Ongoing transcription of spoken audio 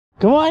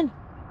Come on.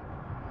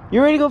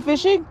 You ready to go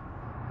fishing?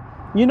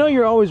 You know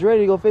you're always ready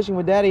to go fishing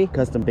with Daddy.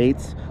 Custom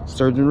baits,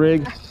 sturgeon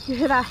rig.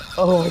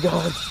 Oh my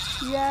God.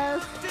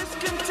 Yes.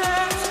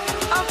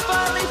 I'm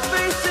finally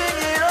facing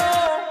it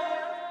all.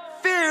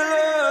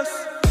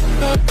 Fearless.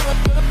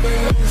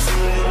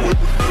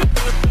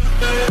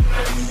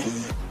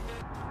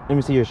 Let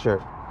me see your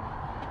shirt.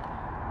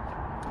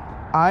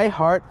 I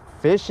heart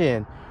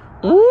fishing.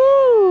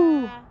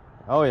 Woo!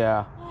 Oh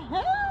yeah.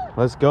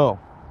 Let's go.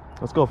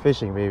 Let's go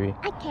fishing, baby.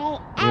 Okay.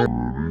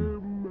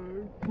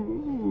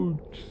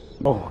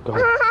 Oh God.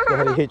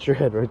 Daddy hit your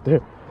head right there.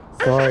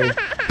 Sorry.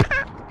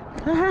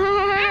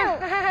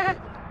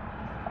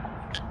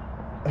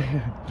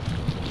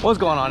 What's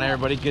going on,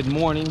 everybody? Good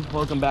morning.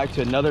 Welcome back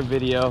to another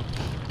video.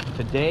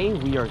 Today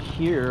we are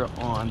here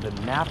on the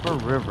Napa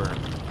River.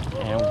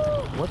 And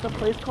what's the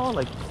place called?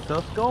 Like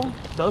Sturgeon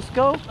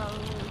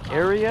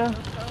area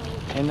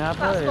in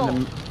Napa?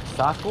 In the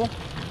Sturgeon?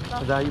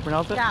 Is that how you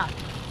pronounce it? Yeah.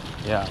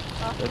 Yeah.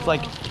 It's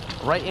like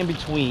right in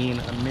between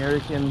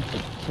American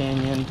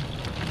Canyon.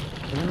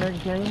 Is it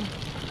American Canyon?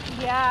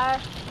 Yeah.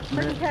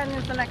 American Canyon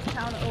is the next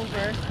town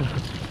over.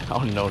 I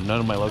don't know none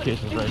of my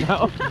locations right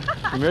now.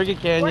 American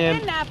Canyon. We're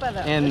in Napa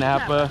though. And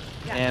Napa.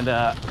 Yeah.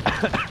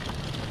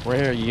 And we're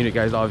here. You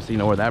guys obviously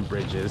know where that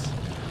bridge is.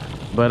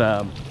 But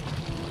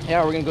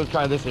yeah, we're gonna go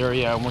try this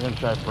area, and we're gonna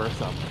try first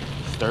some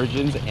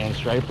sturgeons and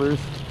stripers,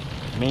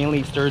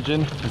 mainly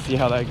sturgeon, to see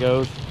how that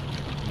goes.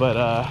 But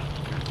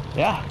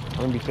yeah,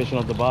 we're gonna be fishing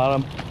at the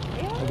bottom.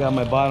 I got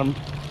my bottom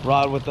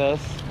rod with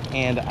us,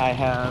 and I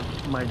have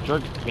my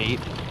jerk bait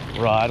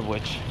rod,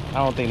 which I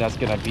don't think that's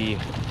gonna be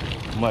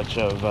much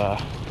of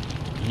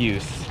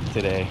use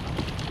today,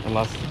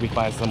 unless we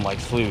find some like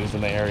sloughs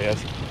in the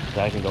areas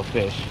that I can go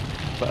fish.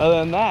 But other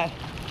than that,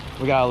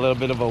 we got a little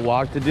bit of a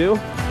walk to do,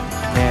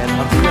 and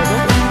I'll see you guys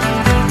over.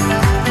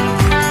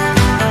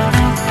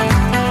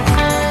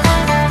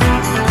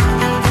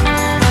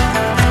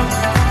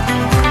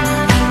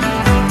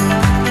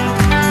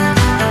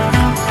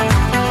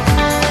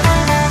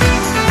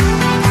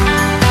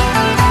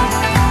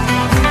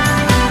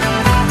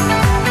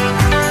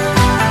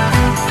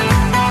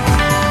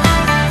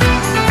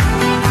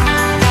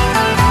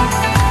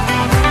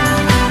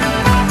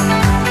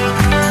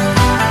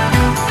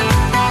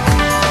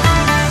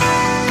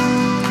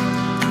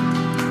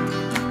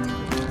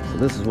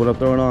 This is what I'm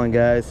throwing on,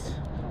 guys.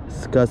 This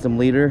is custom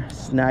leader,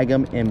 snag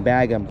 'em and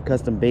bag 'em.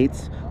 Custom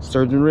baits,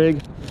 sturgeon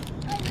rig.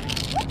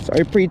 It's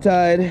already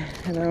pre-tied,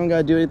 and I don't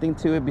gotta do anything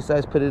to it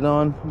besides put it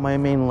on my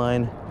main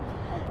line.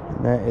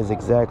 And that is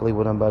exactly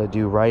what I'm about to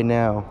do right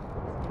now.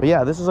 But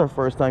yeah, this is our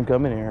first time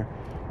coming here.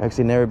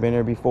 Actually never been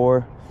here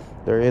before.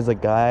 There is a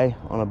guy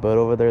on a boat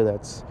over there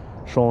that's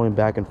trolling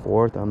back and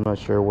forth. I'm not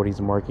sure what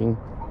he's marking.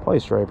 Probably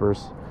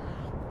stripers.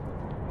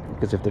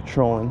 Because if they're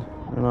trolling,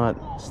 they're not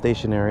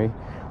stationary,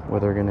 where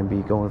they're going to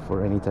be going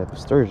for any type of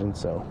sturgeon.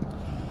 So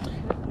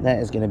that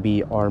is going to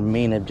be our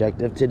main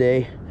objective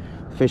today.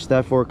 Fish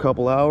that for a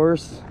couple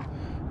hours.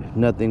 If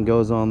nothing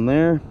goes on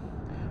there,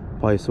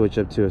 probably switch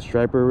up to a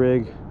striper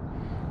rig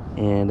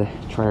and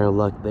try our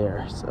luck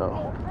there.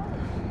 So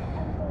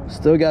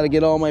still got to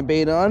get all my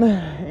bait on,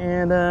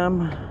 and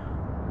I'll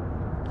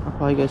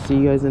probably go see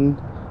you guys in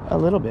a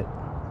little bit.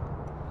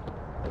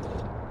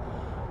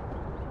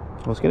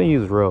 I was going to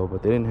use roe,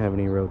 but they didn't have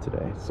any roe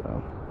today,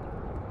 so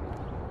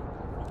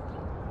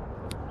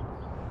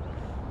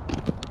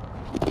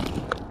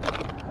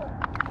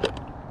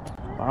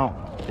wow,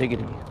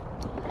 diggity.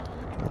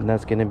 And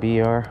that's gonna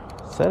be our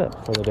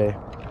setup for the day.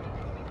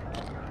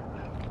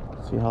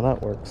 See how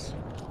that works.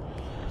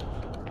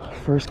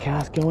 First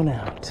cast going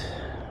out.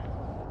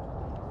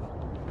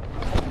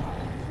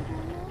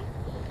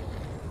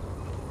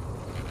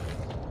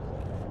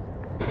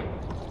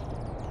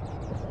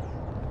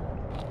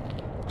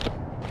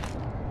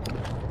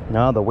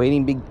 Now the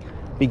waiting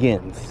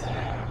begins.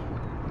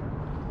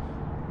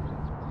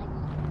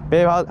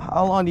 Babe,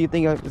 how long do you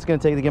think it's gonna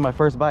take to get my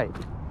first bite?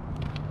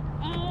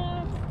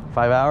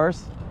 5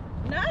 hours?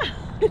 No,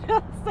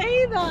 don't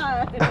say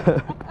that.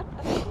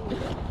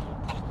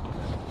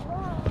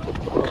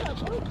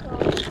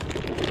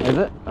 Is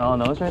it? Oh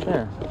no, it's right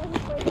there.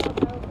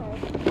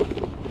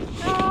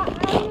 I'm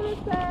gonna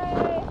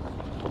say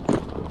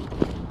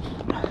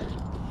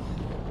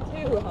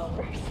 2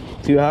 hours.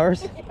 2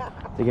 hours? Yeah.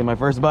 To get my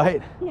first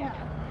bite? Yeah.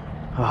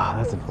 Oh,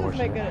 that's Just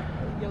unfortunate. make it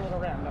a little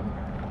random.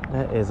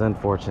 That is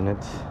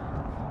unfortunate.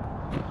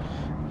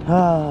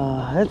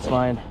 Ah, that's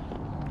fine.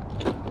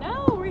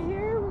 No, we're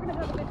here. We're gonna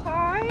have a good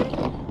time.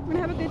 We're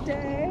gonna have a good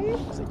day.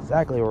 That's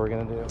exactly what we're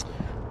gonna do.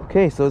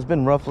 Okay, so it's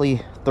been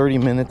roughly 30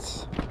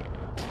 minutes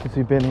since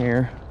we've been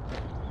here.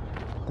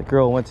 The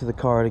girl went to the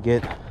car to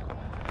get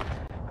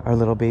our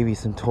little baby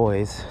some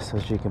toys so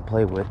she can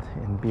play with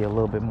and be a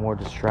little bit more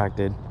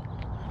distracted.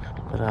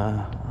 But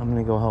I'm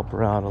gonna go help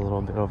her out a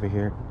little bit over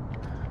here.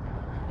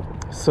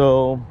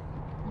 So,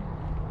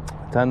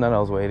 the time that I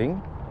was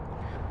waiting,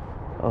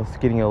 I was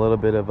getting a little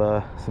bit of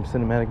some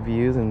cinematic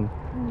views and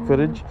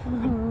footage.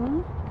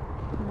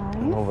 Nice.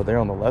 And over there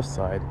on the left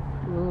side,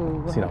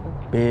 Ooh, seen a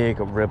big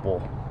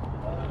ripple.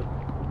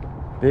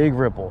 Big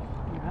ripple.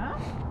 Yeah?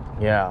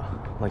 Yeah,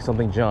 like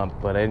something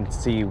jumped, but I didn't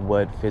see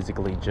what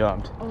physically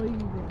jumped. Oh, you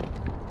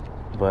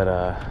did. But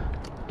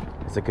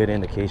it's a good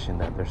indication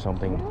that there's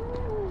something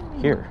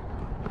here.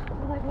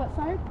 Like what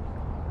side?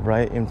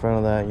 Right in front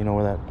of that, you know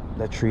where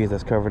that tree is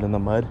that's covered in the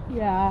mud?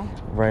 Yeah.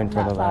 Right in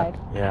front of that. Side.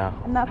 Yeah.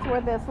 And that's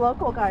where this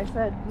local guy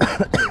said,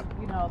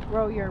 you know,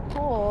 throw your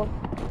pole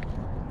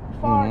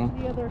far to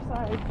the other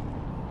side.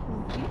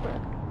 It's deeper.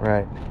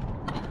 Right.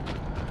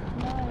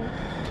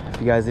 Nice.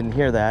 If you guys didn't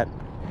hear that,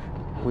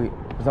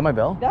 is that my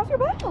bell? That's your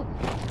bell.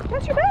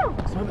 That's your bell.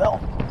 That's my bell.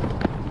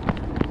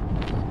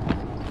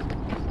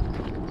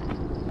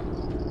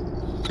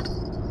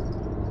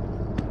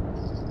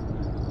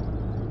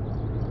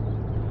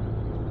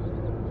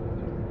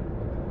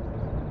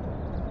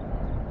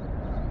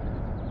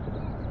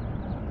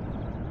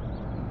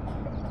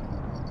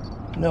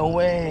 No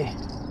way.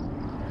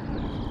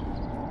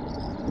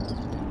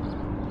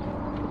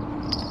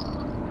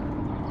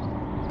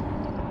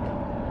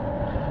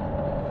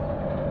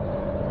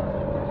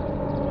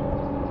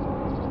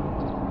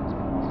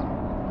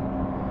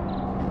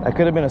 That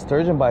could have been a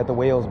sturgeon bite the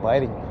way it was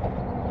biting.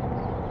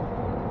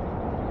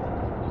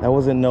 That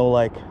wasn't no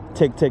like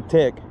tick, tick,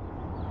 tick.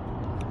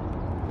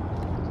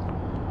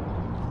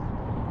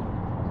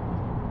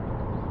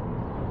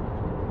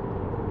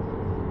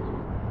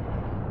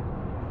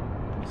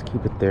 Let's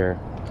keep it there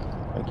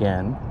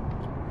again.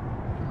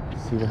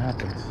 See what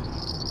happens.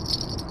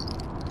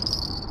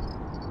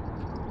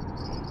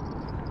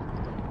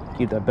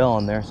 Keep that bell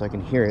on there so I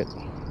can hear it.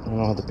 I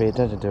don't have to pay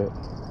attention to it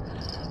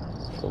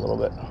for a little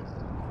bit.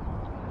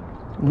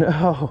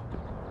 No,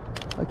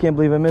 I can't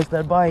believe I missed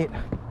that bite.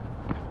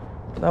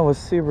 That was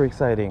super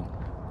exciting.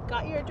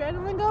 Got your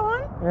adrenaline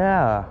going?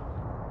 Yeah.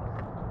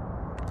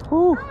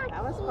 Whew.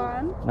 That was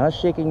fun. Not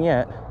shaking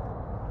yet.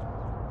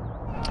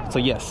 So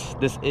yes,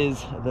 this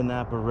is the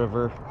Napa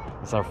River.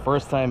 It's our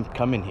first time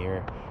coming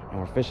here, and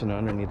we're fishing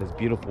underneath this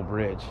beautiful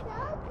bridge.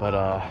 But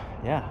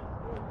yeah,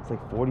 it's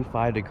like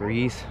 45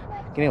 degrees.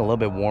 Getting a little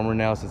bit warmer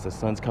now since the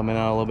sun's coming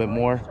out a little bit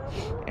more.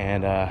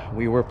 And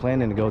we were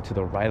planning to go to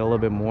the right a little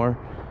bit more,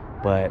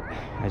 but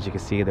as you can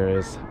see, there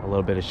is a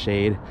little bit of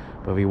shade.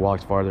 But if we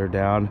walked farther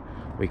down,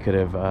 we could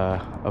have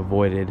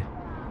avoided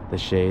the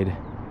shade,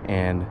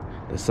 and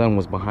the sun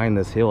was behind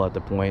this hill at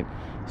the point,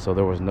 so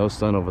there was no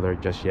sun over there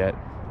just yet.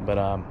 But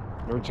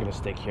we're just gonna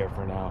stick here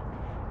for now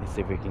and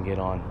see if we can get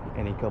on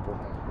any couple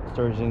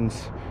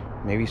sturgeons,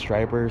 maybe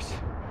stripers.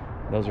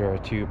 Those are our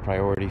two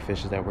priority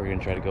fishes that we're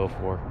gonna try to go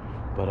for.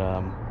 But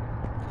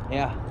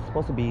yeah, it's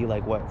supposed to be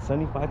like what,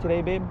 75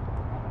 today, babe?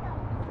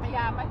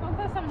 Yeah, my phone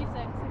says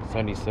 76.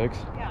 76.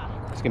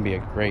 Yeah. It's gonna be a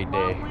great day.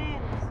 Long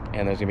winds.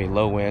 And there's gonna be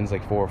low winds,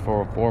 like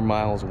 4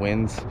 miles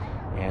winds,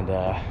 and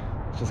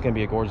it's just gonna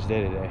be a gorgeous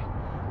day today.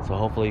 So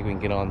hopefully we can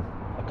get on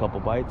a couple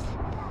bites.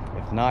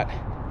 If not,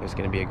 it's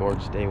gonna be a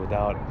gorgeous day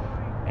without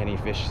any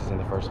fishes in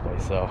the first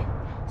place. So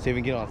see if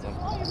we can get on some.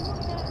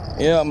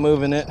 Yeah, I'm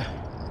moving it.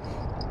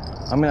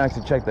 I'm gonna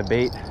actually check the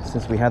bait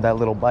since we had that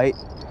little bite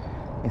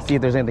and see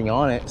if there's anything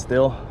on it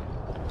still.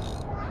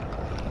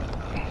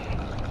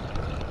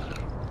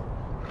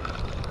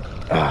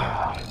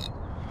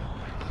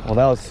 Well,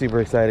 that was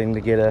super exciting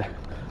to get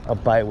a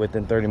bite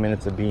within 30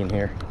 minutes of being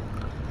here.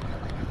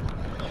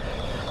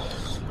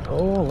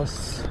 Oh,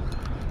 let's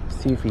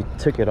see if he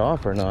took it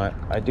off or not.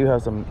 I do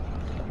have some.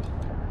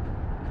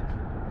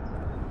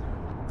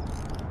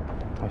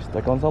 Am I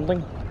stuck on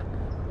something?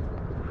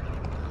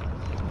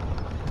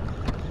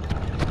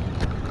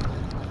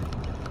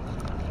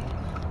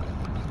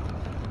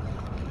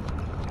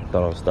 I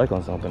thought I was stuck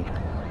on something.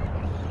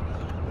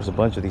 There's a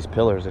bunch of these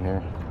pillars in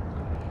here.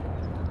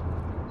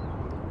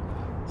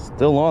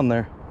 Still on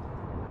there.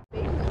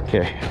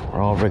 Okay, we're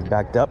all rigged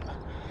backed up.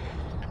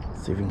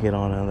 Let's see if we can get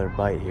on another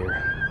bite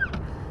here.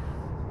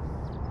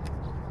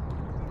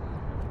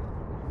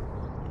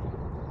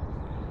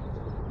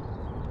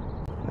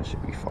 That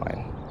should be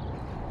fine.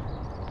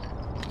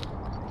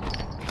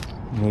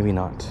 Maybe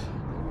not.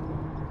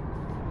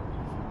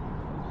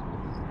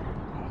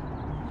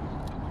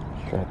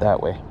 Try it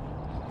that way.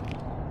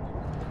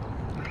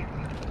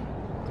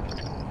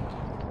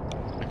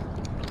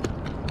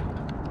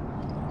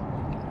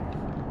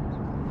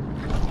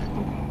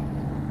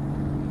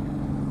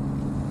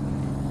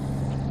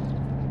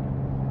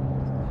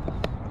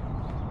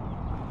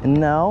 And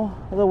now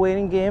the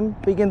waiting game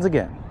begins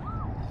again.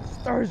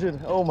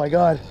 Sturgeon, oh my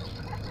God.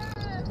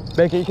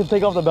 Becky, you can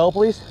take off the bell,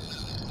 please.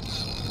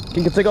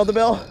 You can take off the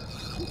bell.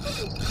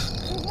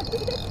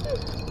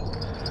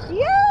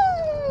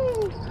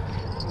 Yay!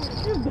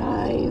 You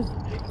guys.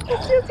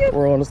 Yes.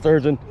 We're on a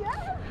sturgeon.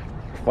 Yeah.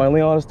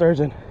 Finally on a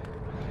sturgeon.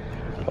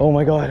 Oh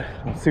my God,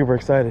 I'm super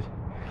excited.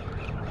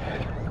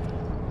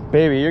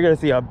 Baby, you're gonna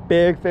see a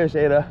big fish,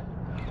 Ada.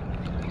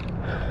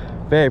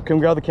 Babe, come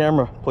grab the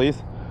camera,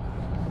 please.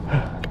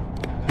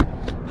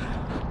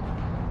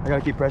 I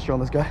gotta keep pressure on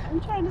this guy.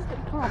 I'm trying to stay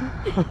calm.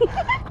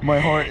 My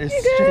heart is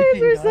you guys, shaking,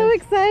 we're guys. so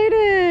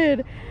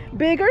excited.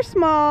 Big or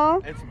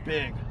small? It's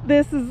big.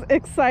 This is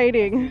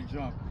exciting.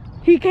 Jump.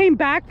 He came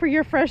back for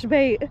your fresh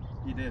bait.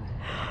 He did.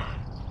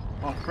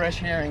 on fresh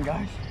herring,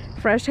 guys.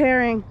 Fresh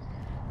herring.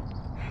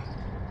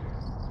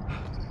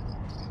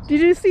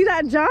 Did you see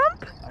that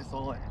jump? I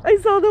saw it. I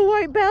saw the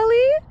white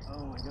belly.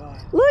 Oh my god.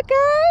 Look,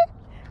 eh?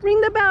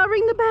 Ring the bell,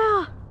 ring the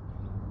bell.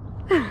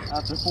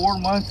 After 4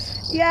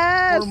 months.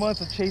 Yes. 4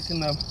 months of chasing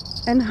them.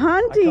 And I come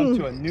hunting.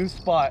 to a new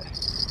spot.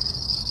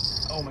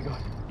 Oh my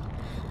god.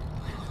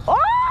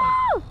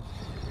 Oh!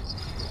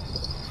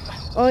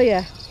 Oh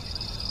yeah.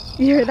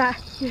 You hear that?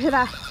 You hear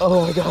that?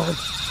 Oh my god.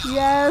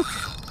 Yes.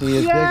 He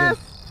is Yes.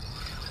 digging.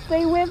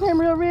 Stay with him,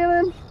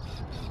 reeling.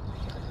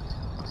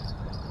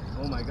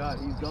 Oh my god,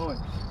 he's going.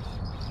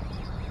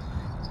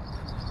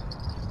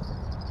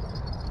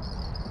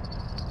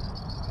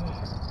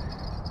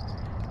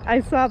 I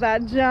saw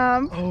that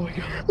jump. Oh my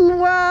god.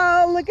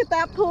 Wow, look at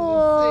that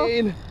pool.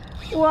 Insane.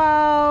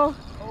 Wow.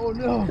 Oh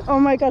no. Oh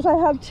my gosh, I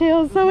have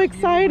chills. So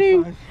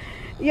exciting. Oversized.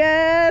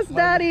 Yes,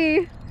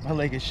 Daddy. My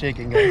leg is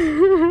shaking,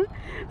 guys.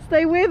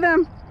 Stay with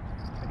him.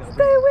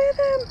 Stay with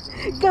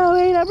him. Go,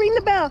 Ada. Ring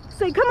the bell.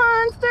 Say, come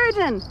on,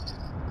 Sturgeon.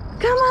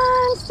 Come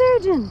on,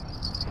 Sturgeon.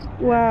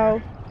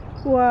 Wow.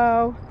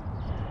 Wow.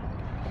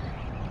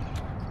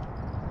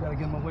 Gotta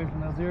get him away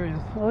from those areas.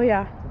 Oh,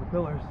 yeah. The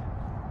pillars.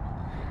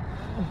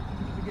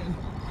 Again.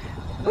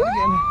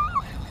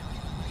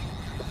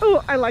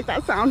 Oh, I like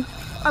that sound.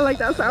 I like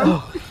that sound.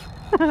 Oh.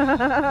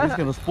 He's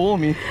gonna spoil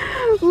me.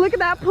 Look at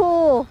that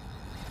pool.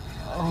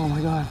 Oh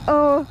my god.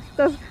 Oh,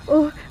 that's,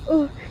 oh,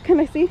 can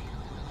I see?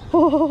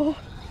 Oh.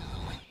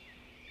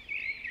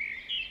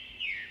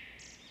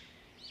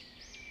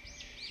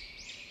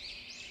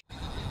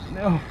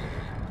 No.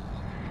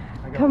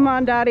 Come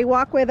on, Daddy,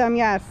 walk with him,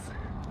 yes.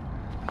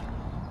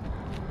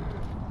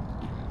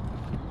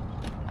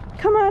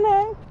 Come on,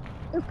 eh?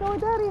 Let's go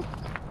with Daddy.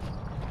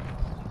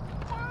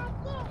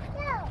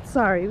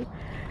 Sorry.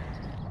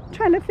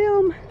 Trying to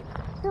film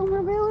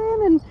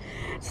revealing and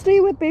stay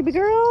with baby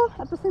girl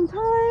at the same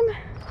time.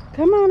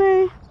 Come on,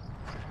 eh?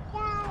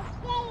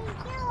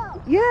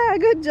 Yeah,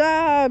 good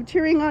job.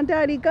 Cheering on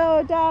Daddy.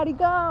 Go, Daddy,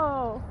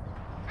 go.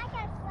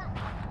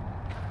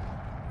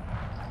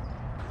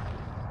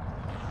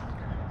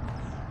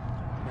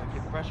 Gotta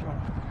keep the pressure on.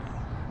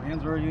 My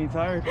hands are already getting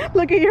tired.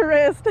 Look at your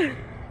wrist.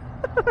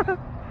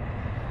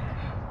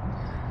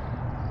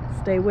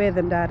 Stay with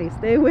him, Daddy.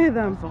 Stay with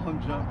him. I saw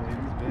him jump, baby.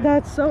 He's big.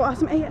 That's so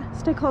awesome. Hey,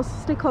 stay close,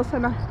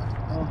 Hannah.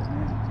 Oh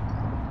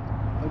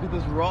man. Look at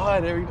this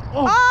rod. There we go.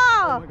 Oh!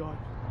 Oh! Oh my god.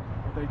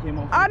 I thought he came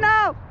off. Oh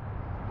no!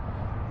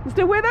 You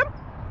still with him?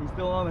 He's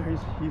still on there.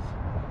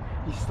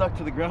 He's stuck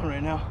to the ground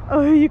right now.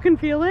 Oh, you can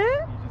feel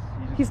it?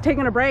 He's He's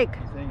taking a break.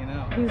 hanging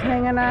out. He's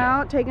hanging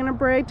out, taking a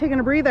break, taking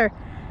a breather.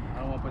 I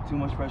don't want to put too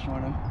much pressure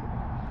on him.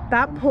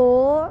 That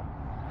pole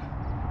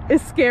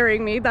is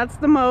scaring me. That's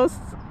the most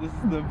This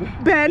is the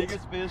bent.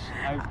 biggest fish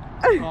I've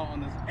caught on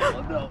this.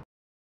 Oh no.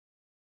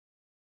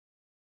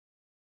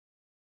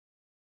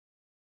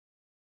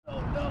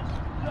 Oh no.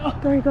 No.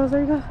 There he goes,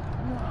 there he goes.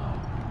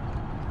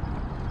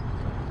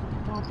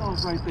 Popped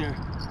off right there.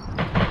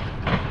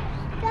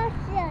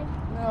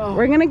 No.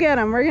 We're gonna get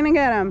him, we're gonna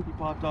get him. He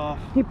popped off.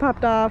 He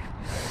popped off.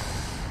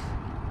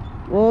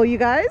 Well, you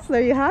guys,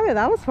 there you have it.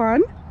 That was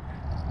fun.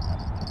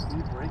 Did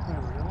he break my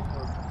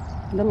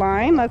reel? The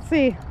line, let's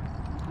see.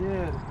 He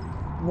did.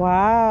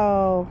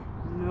 Wow.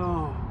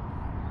 No.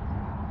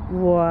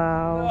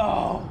 Wow.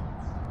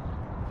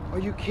 No. Are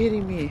you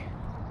kidding me?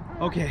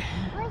 Okay.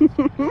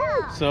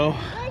 So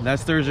that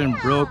sturgeon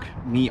broke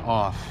me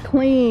off.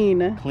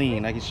 Clean.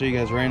 Clean. I can show you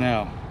guys right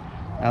now.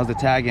 That was the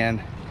tag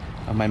end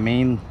of my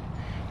main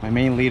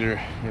leader.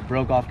 It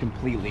broke off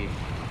completely.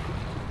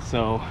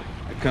 So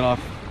I cut off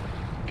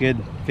a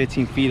good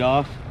 15 feet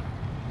off,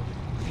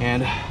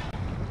 and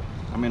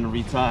I'm gonna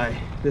retie.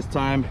 This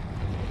time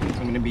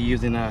I'm gonna be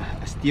using a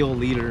steel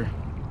leader,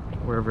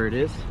 wherever it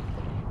is.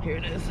 Here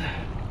it is.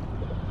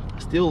 A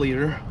steel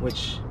leader,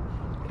 which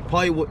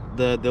probably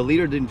the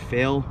leader didn't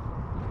fail.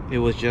 It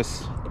was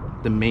just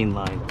the main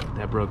line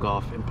that broke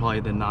off, and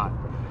probably the knot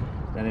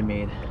that I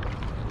made.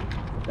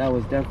 That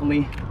was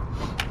definitely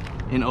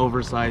an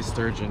oversized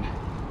sturgeon.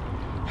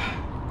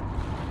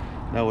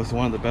 That was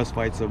one of the best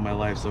fights of my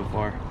life so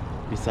far,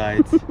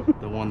 besides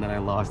the one that I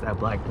lost at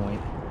Black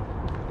Point.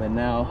 But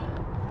now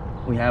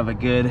we have a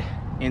good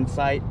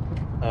insight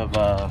of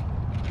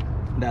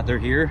that they're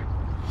here.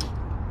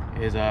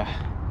 It's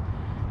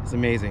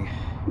amazing.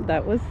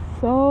 That was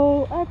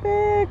so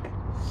epic.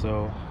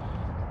 So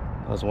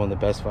that was one of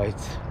the best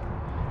fights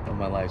of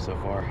my life so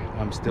far.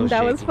 I'm still That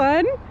shaking. was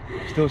fun.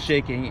 I'm still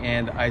shaking,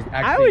 and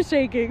I was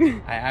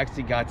shaking. I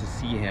actually got to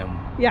see him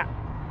Yeah.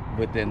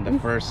 within the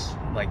first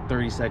like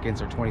 30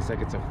 seconds or 20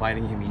 seconds of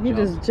fighting him. He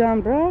just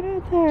jumped right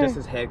out there. Just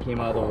his head came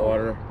out of the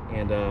water,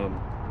 and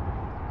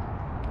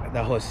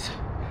that was,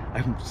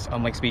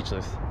 I'm like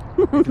speechless.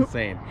 It's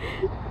insane.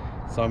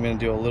 So I'm gonna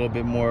do a little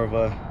bit more of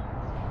a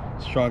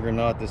stronger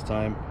knot this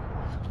time.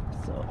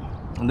 So,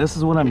 and this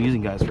is what I'm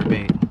using, guys, for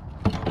bait.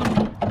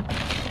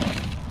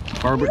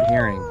 Barbed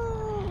herring.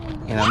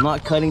 And I'm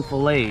not cutting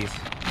fillets.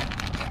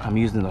 I'm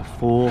using a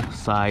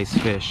full-size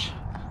fish.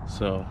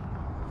 So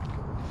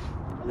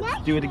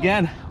let's do it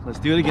again. Let's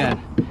do it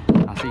again.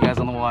 I'll see you guys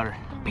on the water.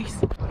 Peace.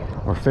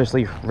 We're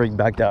officially rigged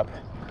back up,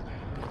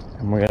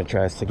 and we're gonna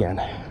try this again.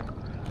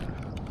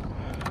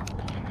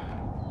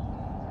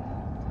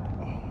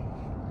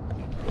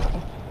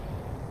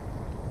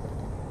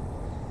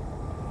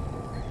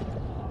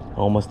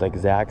 Almost the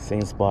exact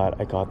same spot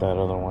I caught that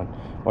other one.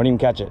 I didn't even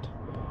catch it.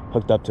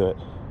 Hooked up to it.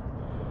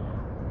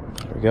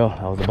 There we go.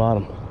 That was the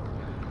bottom.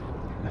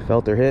 I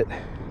felt her hit.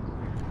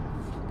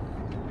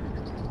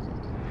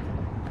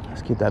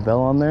 Let's keep that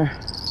bell on there.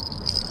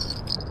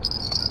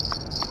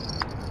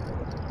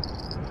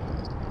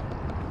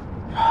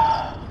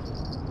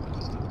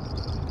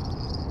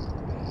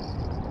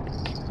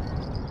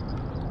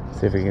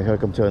 See if we can hook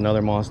them to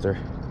another monster.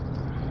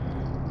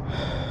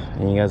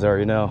 And you guys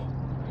already know.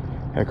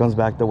 Here comes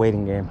back the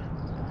waiting game.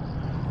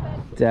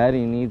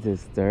 Daddy needs a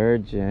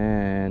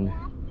sturgeon.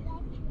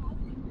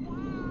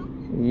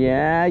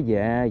 Yeah.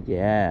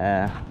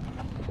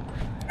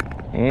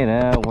 You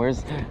know,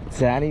 where's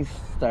Daddy's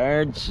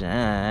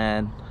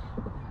sturgeon?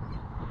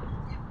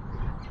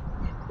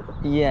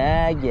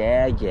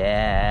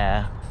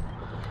 Yeah.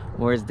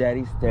 Where's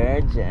Daddy's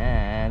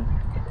sturgeon?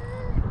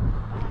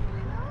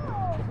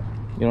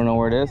 You don't know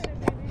where it is?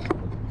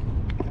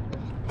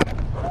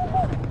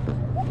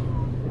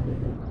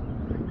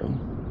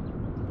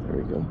 There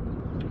we go.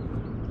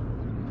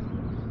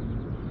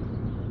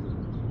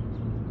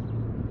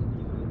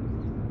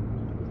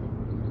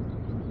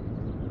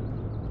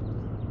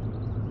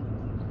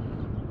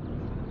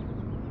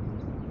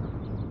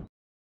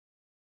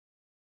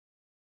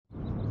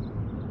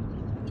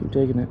 Keep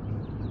taking it.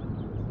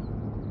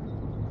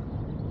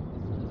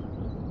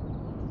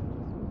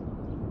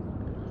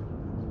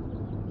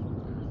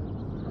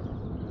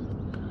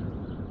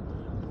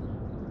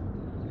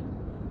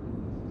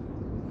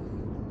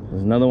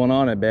 There's another one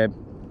on it, babe.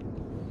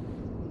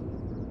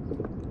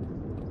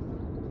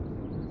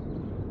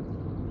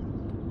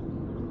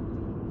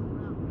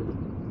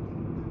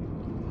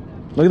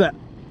 Look at that.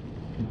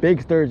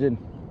 Big sturgeon.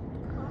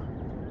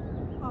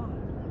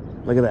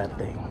 Look at that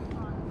thing.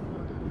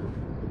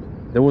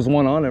 There was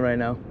one on it right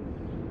now.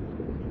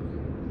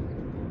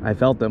 I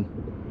felt them.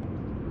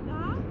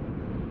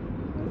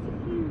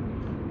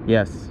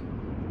 Yes.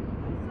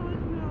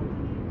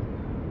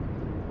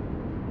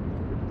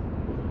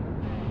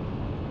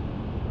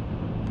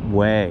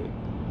 Way.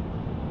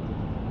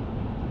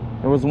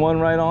 There was one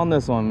right on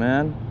this one,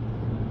 man.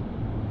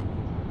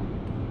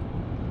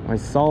 I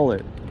saw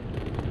it.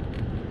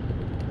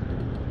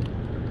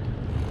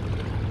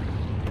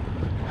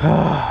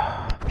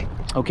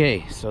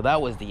 Okay, so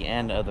that was the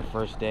end of the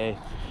first day.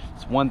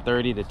 It's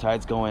 1:30, the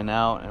tide's going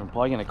out, and we're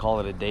probably gonna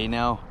call it a day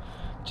now,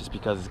 just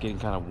because it's getting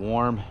kind of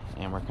warm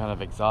and we're kind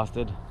of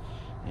exhausted.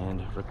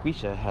 And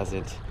Raquisha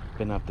hasn't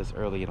been up this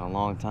early in a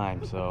long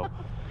time, so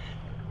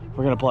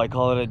we're gonna probably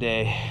call it a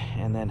day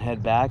and then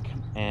head back.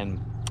 And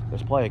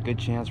there's probably a good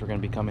chance we're gonna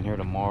be coming here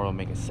tomorrow and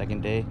make a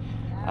second day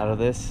out of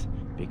this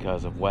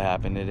because of what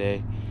happened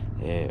today.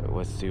 It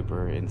was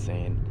super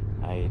insane.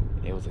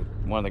 It was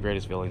one of the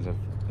greatest feelings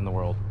in the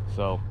world.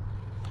 So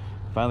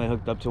finally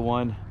hooked up to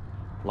one,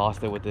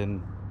 lost it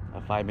within a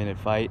 5-minute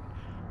fight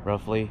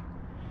roughly,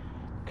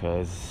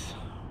 because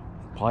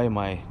probably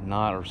my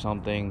knot or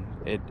something,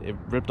 it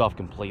ripped off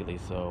completely,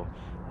 so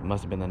it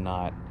must have been the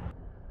knot.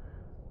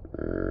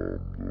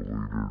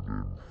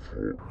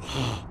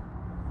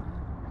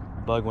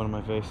 Bug went in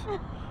my face.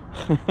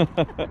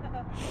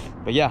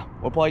 But yeah,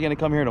 we're probably gonna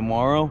come here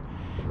tomorrow,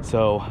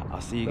 so I'll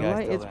see you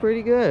guys. It's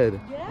pretty good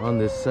on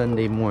this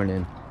Sunday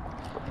morning.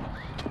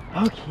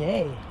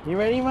 Okay, you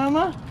ready,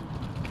 Mama?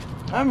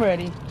 I'm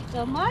ready.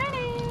 Good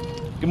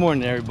morning. Good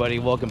morning, everybody.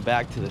 Welcome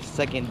back to the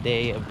second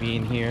day of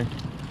being here.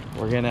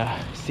 We're gonna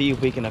see if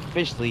we can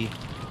officially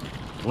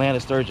land a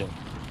sturgeon.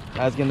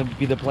 That's gonna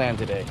be the plan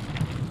today.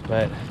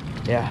 But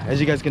yeah, as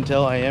you guys can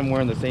tell, I am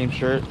wearing the same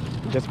shirt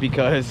just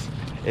because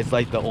it's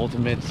like the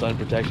ultimate sun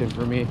protection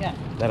for me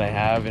that I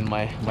have in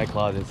my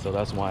closet. So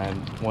that's why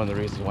one of the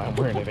reasons why I'm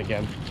wearing it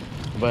again.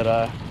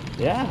 But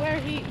yeah. Where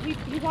he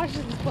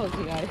washes his clothes,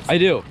 you guys. I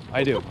do.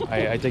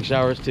 I take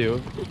showers too.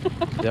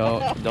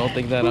 Don't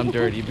think that I'm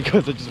dirty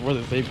because I just wore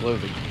the same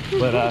clothing.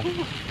 But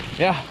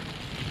yeah,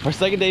 our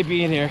second day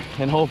being here,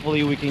 and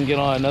hopefully we can get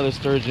on another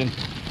sturgeon.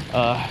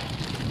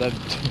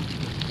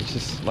 It's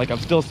just like I'm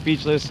still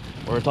speechless.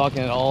 We were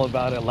talking all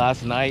about it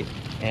last night,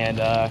 and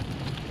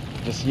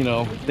just, you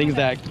know, things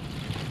that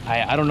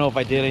I don't know if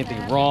I did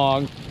anything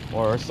wrong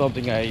or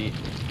something. I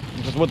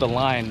just with the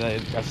line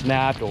that I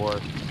snapped, or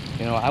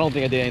you know, I don't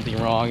think I did anything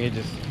wrong. It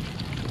just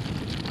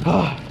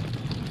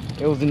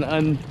it was an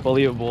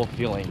unbelievable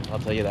feeling, I'll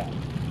tell you that.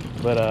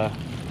 But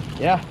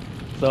yeah,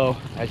 so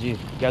as you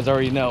guys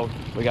already know,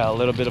 we got a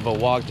little bit of a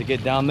walk to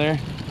get down there,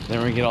 then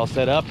we're gonna get all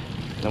set up,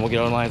 and then we'll get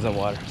our lines in the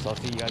water. So I'll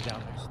see you guys down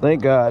there.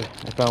 Thank God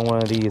I found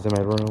one of these in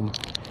my room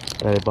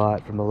that I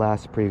bought from the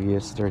last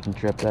previous sturgeon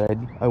trip that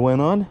I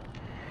went on,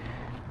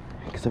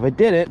 because if I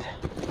didn't,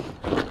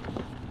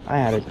 I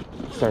had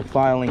to start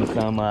filing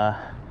some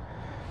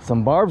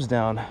barbs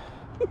down.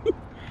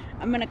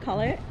 I'm gonna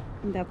color it,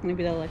 and that's gonna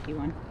be the lucky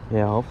one.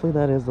 Yeah, hopefully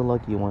that is the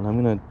lucky one.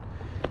 I'm gonna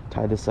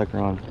Tied this sucker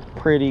on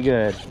pretty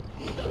good.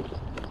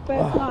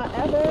 Best knot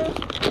ever.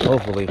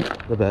 Hopefully,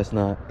 the best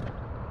knot.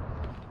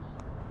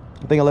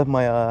 I think I left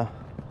my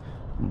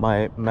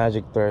my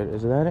magic thread.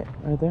 Is that it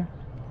right there?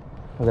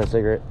 Or that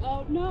cigarette?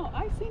 Oh no,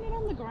 I seen it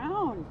on the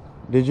ground.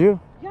 Did you?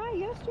 Yeah,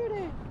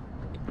 yesterday.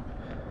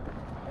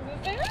 Is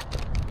it there?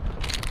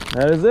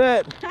 That is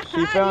it.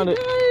 She found it.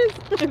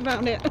 I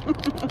found it.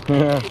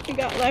 It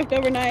got left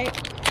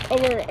overnight.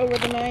 Over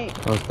the night.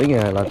 I was thinking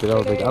I left it. I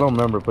was like, I don't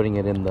remember putting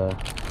it in the.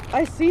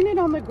 I seen it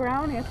on the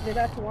ground yesterday.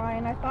 That's why,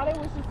 and I thought it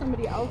was just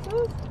somebody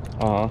else's.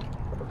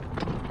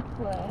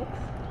 But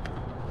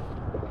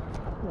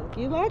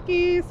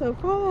Lucky so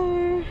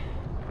far.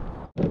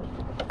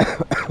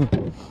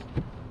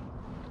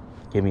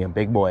 Give me a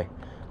big boy.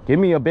 Give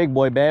me a big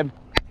boy, babe.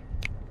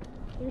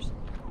 There's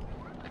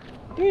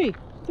three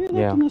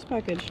left in this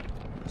package.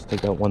 Let's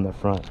take that one in the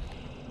front.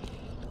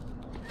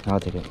 I'll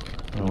take it.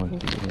 I don't want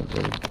to keep it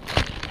big.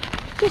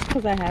 Just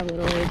because I have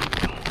little legs.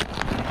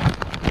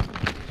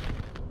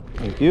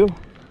 Thank you.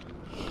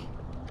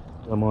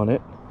 I'm on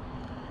it.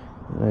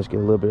 And I just get a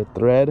little bit of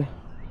thread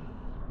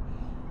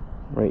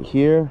right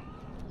here.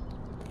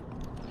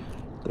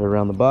 Throw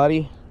around the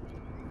body.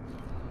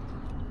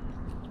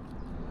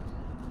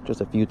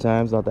 Just a few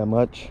times, not that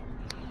much.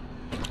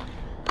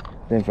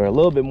 Then for a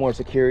little bit more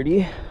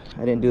security, I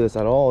didn't do this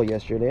at all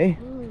yesterday.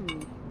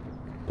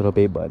 Put a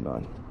bait button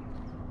on.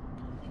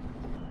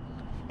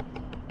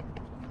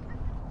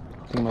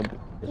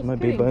 Is my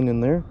bait button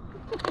in there?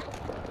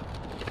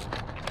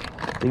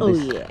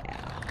 Yeah.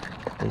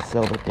 They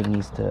sell the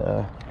thingies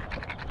to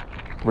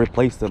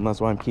replace them. That's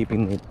why I'm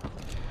keeping it.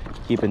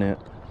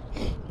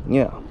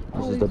 Yeah,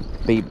 this is the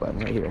bait button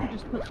right here.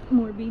 Just put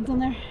more beads on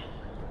there.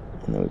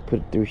 And then we put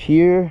it through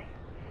here.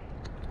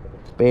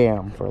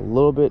 Bam, for a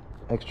little bit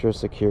extra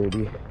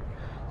security.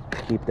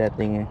 Keep that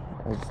thing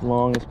as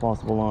long as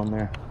possible on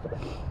there.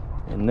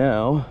 And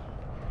now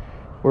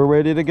we're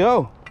ready to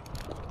go.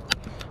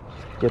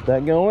 Get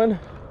that going.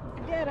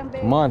 Get 'em,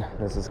 baby. Come on,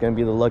 this is gonna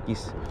be the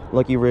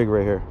lucky rig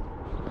right here.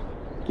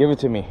 Give it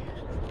to me.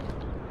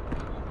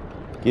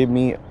 Give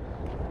me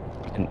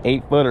an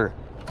 8-footer.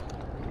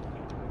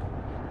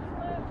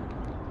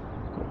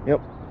 Yep.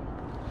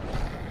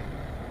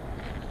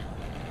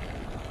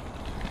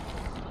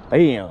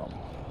 Bam.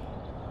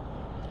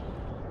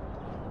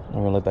 I'm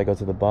gonna let that go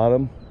to the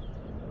bottom.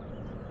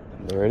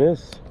 And there it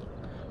is.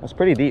 That's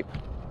pretty deep.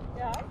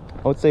 Yeah.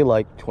 I would say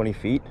like 20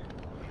 feet.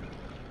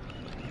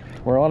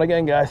 We're on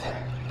again, guys.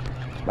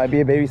 Might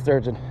be a baby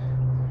sturgeon.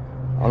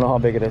 I don't know how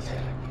big it is.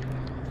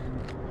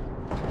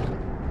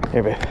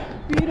 Here, babe.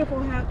 Beautiful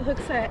hook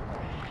set.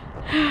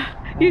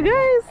 You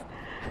guys.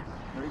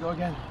 There we go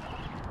again.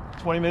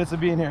 20 minutes of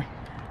being here.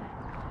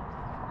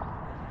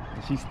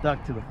 And she's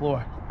stuck to the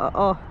floor.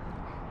 Uh-oh.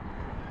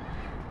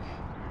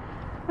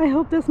 I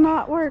hope this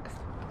knot works.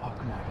 Oh,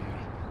 come on, baby.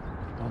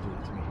 Don't do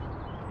that to me.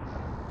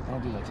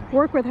 Don't do that to me.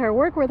 Work with her,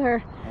 work with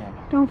her. Man.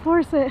 Don't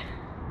force it.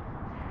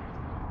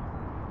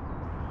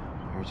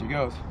 Here she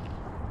goes.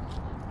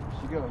 Here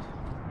she goes.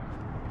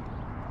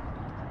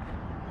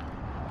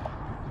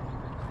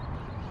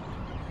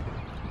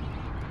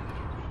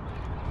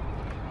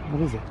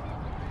 What is it?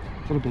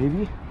 Is that a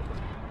baby? It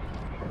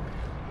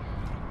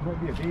might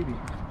be a baby. A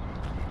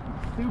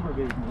super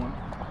baby one.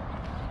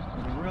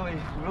 And a really,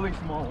 really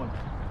small one.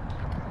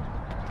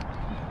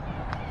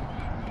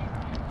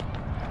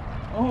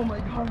 Oh my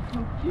god, so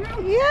cute!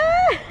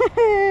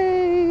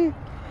 Yay!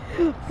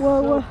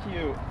 Whoa, whoa. So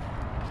cute.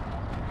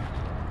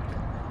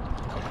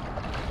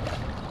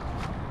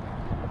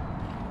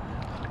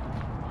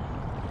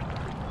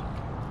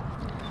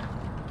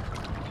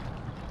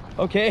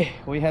 Okay,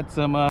 we had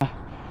some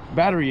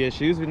battery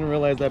issues. We didn't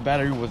realize that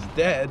battery was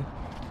dead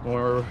when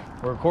we were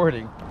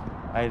recording.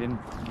 I didn't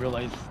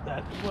realize that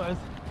it was.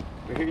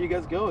 But here you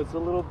guys go. It's a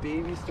little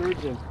baby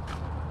sturgeon.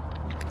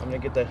 I'm gonna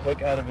get that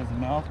hook out of his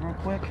mouth real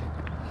quick.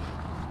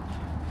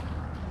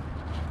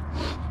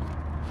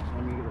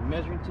 I'm gonna get a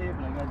measuring tape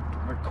and I'm gonna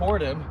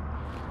record him,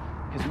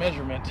 his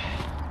measurement.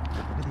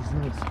 Look at these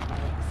little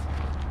spikes.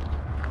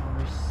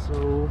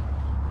 Oh,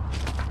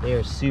 they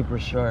are super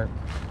sharp.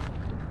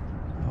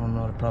 I don't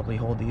know how to properly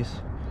hold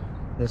these.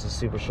 This is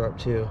super sharp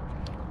too.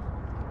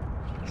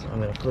 So I'm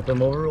gonna flip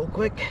them over real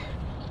quick.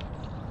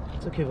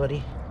 It's okay,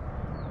 buddy.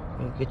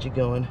 I'll get you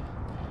going.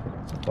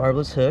 It's a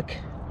barbless hook.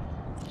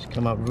 Just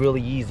come out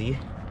really easy.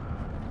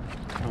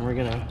 And we're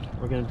gonna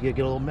get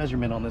a little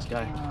measurement on this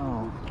guy.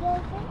 Oh.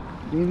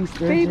 Baby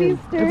sturgeon. Baby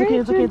sturgeon.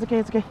 It's okay, it's okay,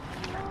 it's okay.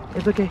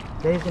 It's okay.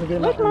 Daddy's gonna get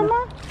him Look, out.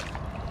 Mama.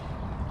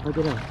 Look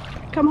at him.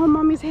 Come hold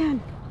Mommy's hand.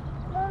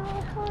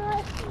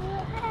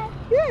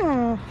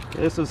 Yeah.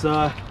 This was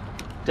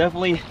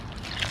definitely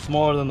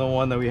smaller than the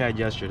one that we had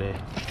yesterday.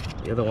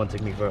 The other one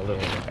took me for a little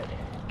ride.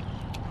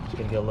 Just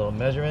gonna get a little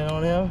measurement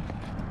on him.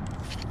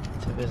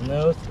 Tip his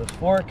nose to the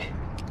fork.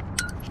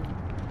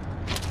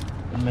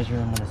 And measure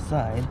him on the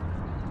side.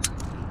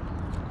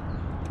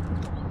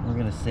 We're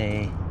gonna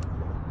say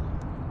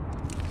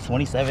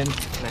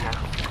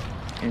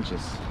 27.5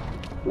 inches.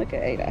 Look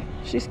at Ada.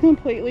 She's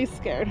completely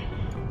scared.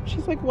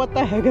 She's like, what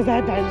the heck is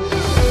that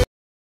dinosaur?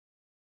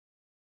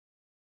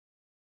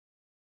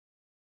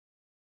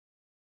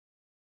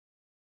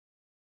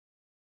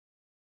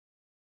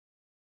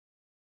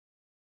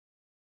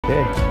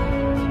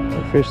 Okay,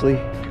 officially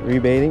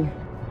rebaiting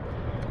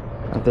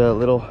at the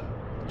little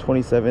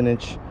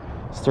 27-inch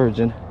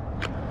sturgeon.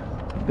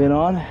 Been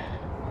on.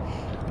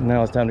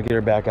 Now it's time to get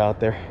her back out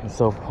there, and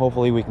so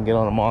hopefully we can get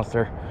on a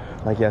monster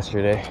like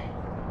yesterday.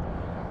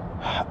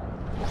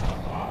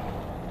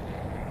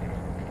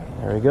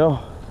 There we go.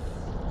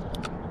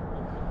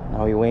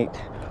 Now we wait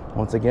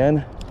once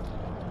again.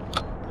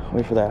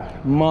 Wait for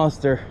that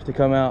monster to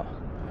come out.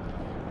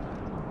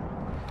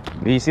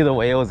 Do you see the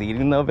way it was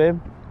eating though, babe?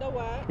 The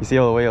what? You see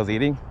how the way I was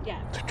eating?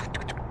 Yeah.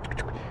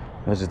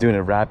 I was just doing it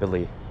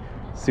rapidly,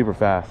 super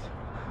fast.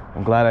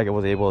 I'm glad I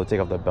was able to take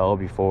off the bell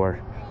before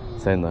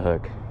setting the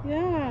hook.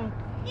 Yeah.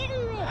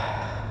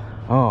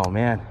 Oh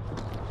man.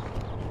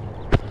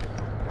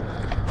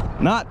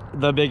 Not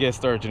the biggest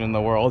sturgeon in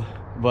the world,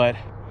 but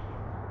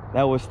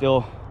that was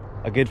still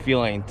a good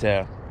feeling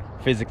to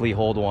physically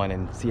hold one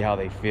and see how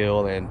they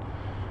feel and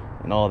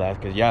all that.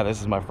 Because yeah, this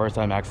is my first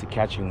time actually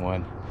catching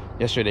one.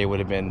 Yesterday would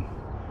have been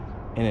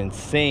an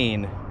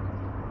insane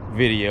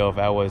video if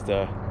I was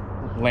to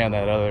land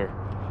that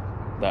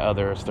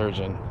other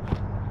sturgeon.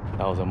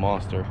 That was a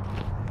monster.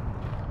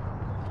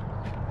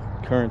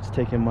 Current's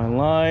taking my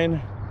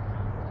line.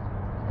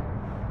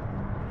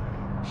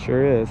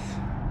 Sure is.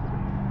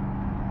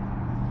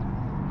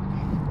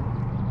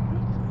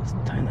 Let's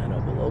tighten that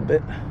up a little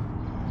bit.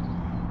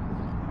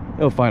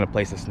 We'll find a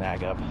place to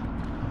snag up.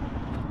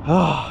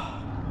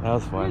 Oh, that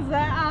was fun. Was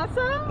that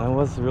awesome? That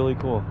was really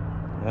cool.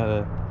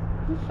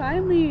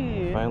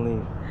 Finally.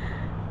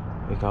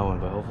 We got one,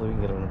 but hopefully we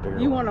can get on a bigger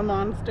one. You want a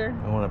monster?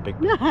 I want a big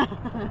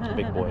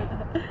boy.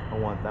 I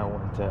want that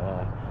one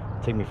to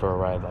take me for a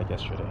ride like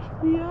yesterday.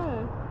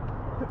 Yeah.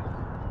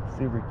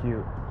 Super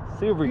cute.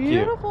 Super cute.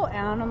 Beautiful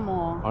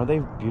animal. Aren't they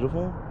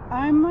beautiful?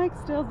 I'm like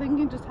still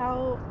thinking just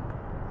how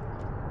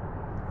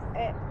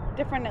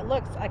different it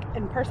looks like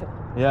in person.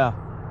 Yeah.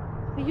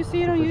 You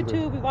see it on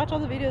YouTube. We watch all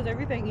the videos,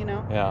 everything, you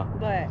know. Yeah.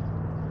 But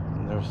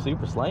they're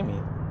super slimy.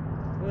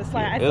 it was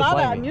like It was I saw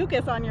that slimy.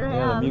 mucus on your hands.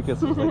 Yeah, the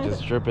mucus was like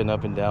just dripping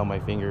up and down my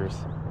fingers.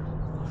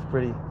 It's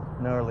pretty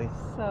gnarly.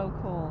 So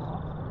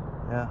cool.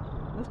 Yeah.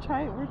 Let's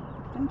try it. We're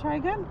gonna try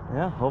again.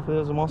 Yeah. Hopefully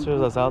there's a monster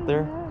that's out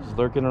there, just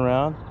lurking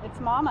around. It's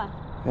Mama.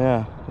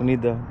 Yeah. We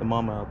need the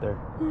mama out there.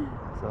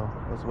 So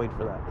let's wait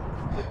for that.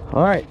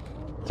 All right.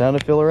 Time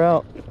to fill her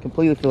out.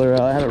 Completely fill her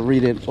out. I had to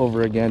read it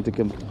over again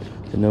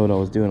to know what I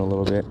was doing a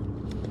little bit.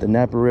 The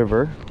Napa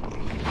River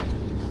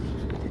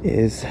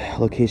is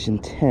location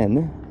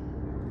 10,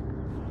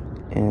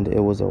 and it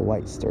was a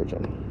white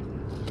sturgeon.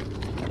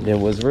 And it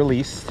was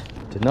released.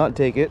 Did not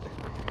take it.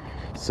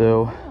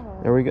 So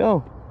there we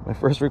go. My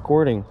first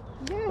recording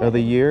of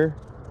the year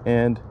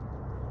and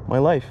my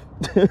life.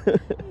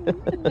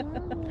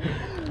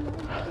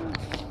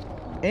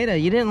 Ada,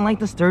 you didn't like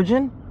the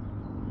sturgeon?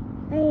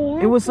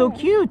 It was so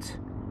cute.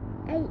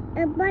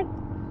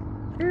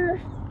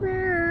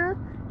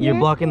 You're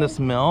blocking the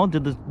smell?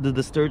 Did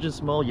the sturgeon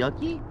smell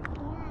yucky?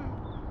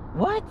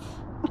 What?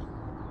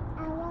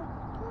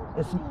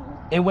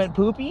 It went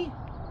poopy?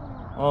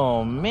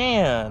 Oh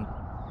man.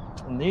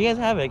 There you guys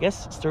have it. I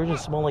guess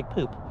sturgeons smell like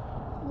poop.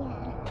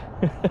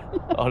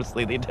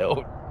 Honestly, they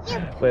don't.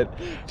 But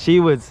she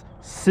was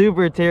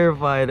super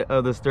terrified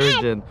of the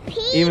sturgeon.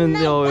 Even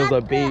though it was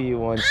a baby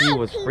one, she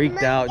was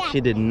freaked out.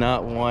 She did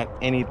not want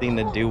anything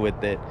to do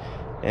with it.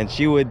 And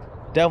she would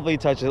definitely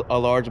touch a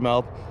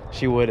largemouth.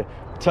 She would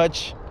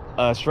touch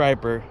a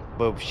striper,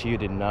 but she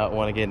did not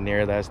want to get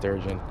near that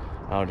sturgeon.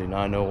 I do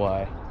not know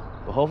why.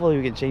 But hopefully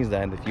we can change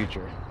that in the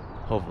future.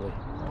 Hopefully.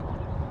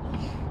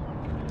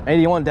 Hey,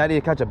 do you want daddy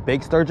to catch a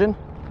big sturgeon?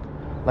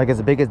 Like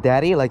as big as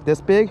daddy? Like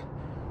this big?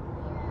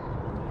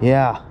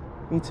 Yeah,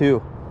 me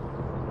too.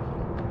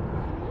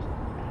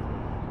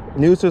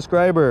 New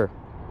subscriber.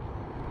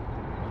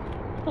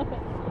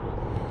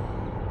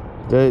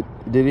 Did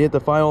he hit the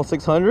final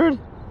 600?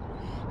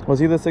 Was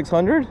he the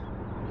 600?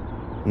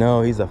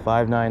 No, he's a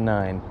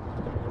 599.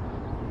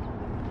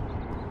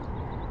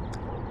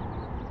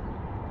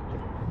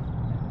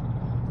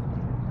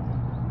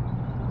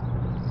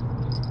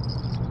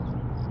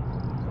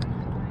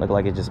 Looked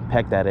like it just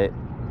pecked at it.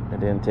 It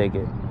didn't take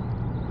it.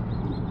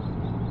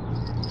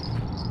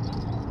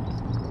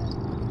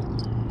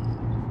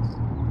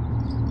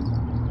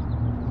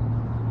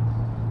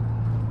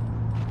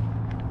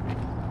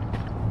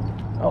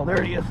 Oh,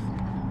 there he is.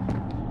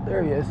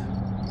 There he is.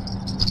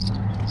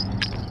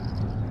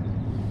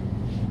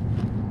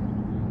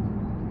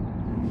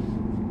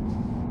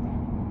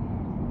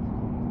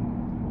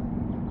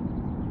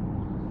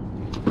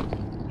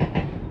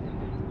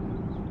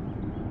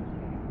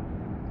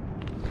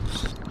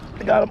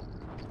 I got him.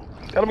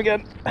 Got him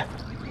again.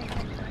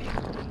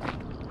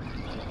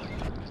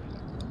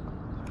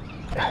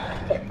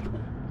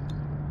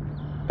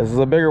 This is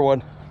a bigger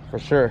one, for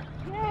sure.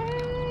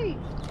 Yay!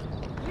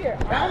 We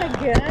are on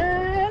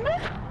again.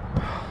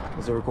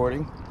 Is it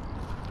recording?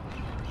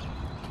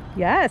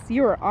 Yes,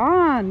 you are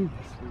on.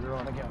 Yes, we're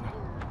on again.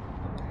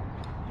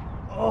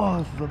 Oh,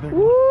 this is a big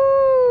one.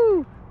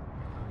 Woo!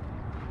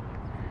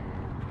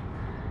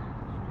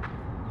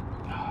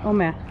 Oh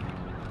man.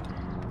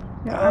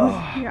 Your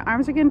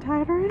arms are getting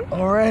tired already?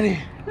 Already.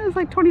 It was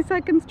like 20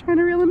 seconds trying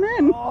to reel him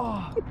in.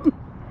 Oh, look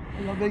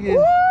how big he is.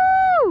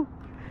 Woo!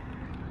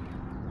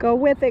 Go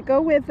with it,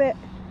 go with it.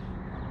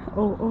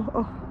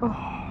 Oh.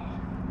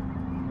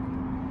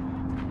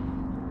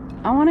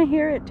 I want to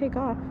hear it take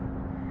off.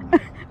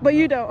 But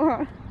you don't,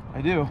 huh?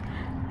 I do.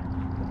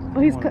 Oh,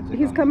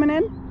 he's coming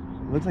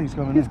in? Looks like he's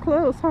coming in. He's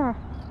close, huh?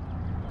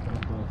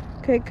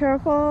 Okay,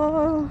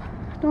 careful.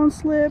 Don't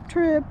slip,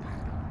 trip.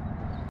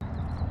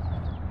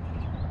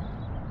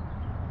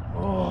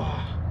 Oh,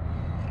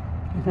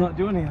 he's not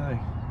doing anything.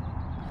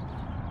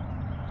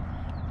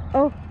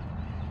 Oh.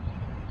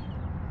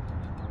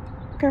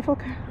 Careful.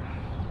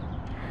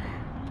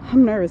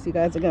 I'm nervous, you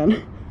guys,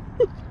 again.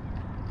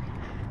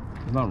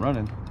 He's not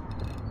running.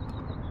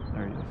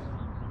 There he is.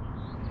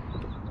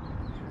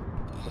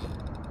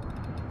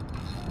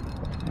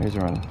 He's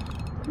running.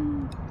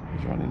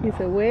 He's running He now.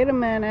 said, wait a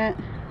minute.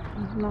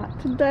 Not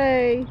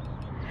today.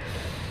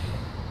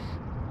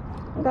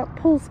 That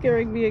pull's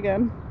scaring me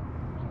again.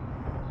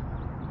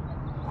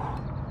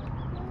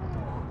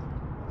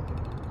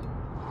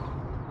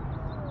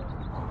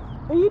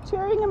 Are you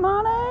cheering him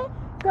on, eh?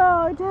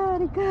 Go,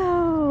 Daddy,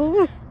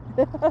 go!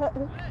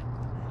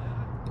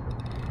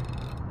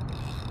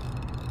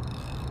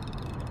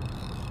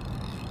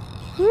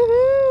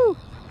 Woohoo!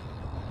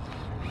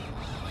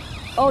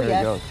 Oh, There he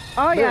yes. goes.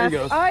 Oh, There he yes.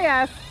 goes. Oh,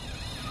 yes.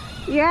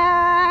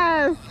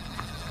 Yes!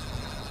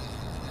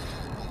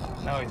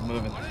 Now he's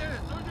moving.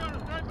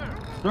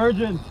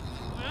 Sturgeon!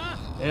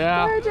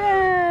 Yeah.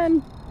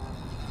 Sturgeon!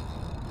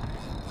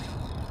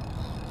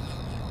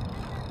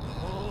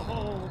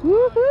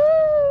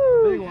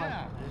 Woohoo! Big one.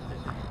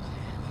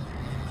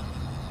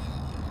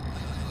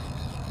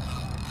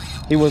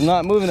 He was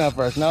not moving at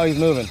first. Now he's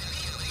moving.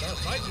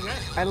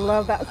 I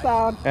love that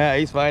sound. Yeah,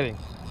 he's fighting.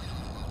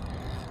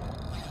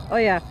 Oh,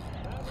 yeah.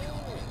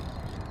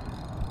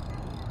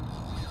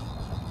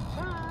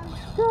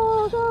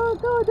 Go, go,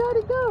 go,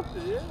 Daddy, go!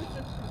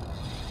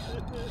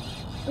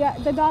 Yeah,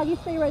 the doggy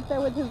stay right there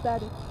with his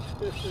daddy.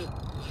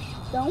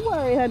 Don't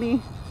worry,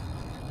 honey.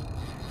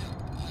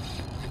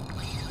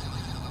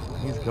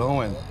 He's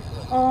going.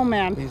 Oh,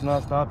 man. He's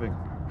not stopping.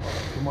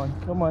 Come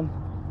on, come on.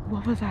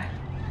 What was that?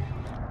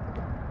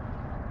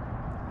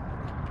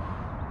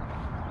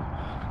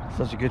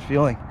 Such a good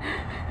feeling.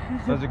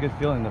 Such a good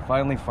feeling to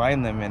finally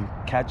find them and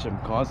catch them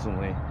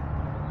constantly.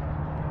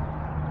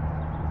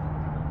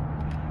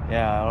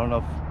 Yeah, I don't know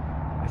if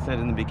I said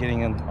in the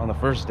beginning on the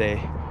first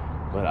day,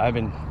 but I've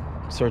been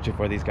searching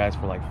for these guys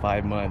for like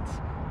 5 months.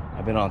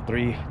 I've been on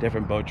 3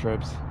 different boat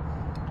trips.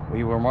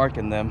 We were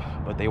marking them,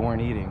 but they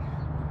weren't eating.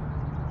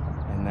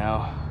 And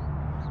now,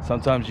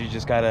 sometimes you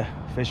just gotta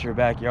fish your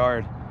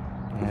backyard,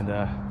 and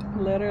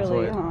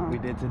Literally, that's what we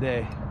did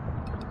today.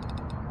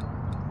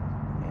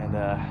 And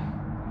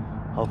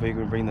hopefully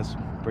we can bring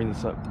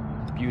this up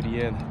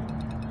beauty in.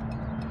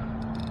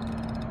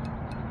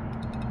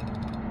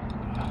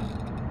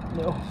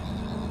 No,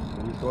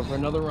 he's going for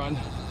another run.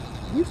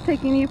 He's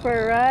taking you for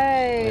a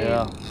ride.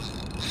 Yeah,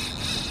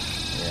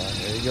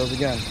 there he goes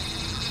again.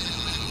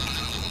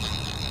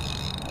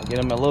 I'll get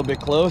him a little bit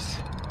close,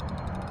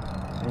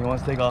 and he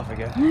wants to take off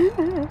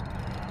again.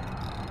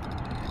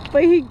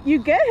 But you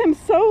get him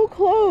so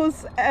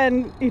close,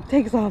 and he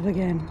takes off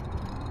again.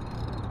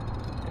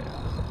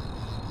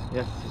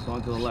 Yes, he's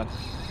going to the left.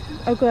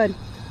 Oh, good.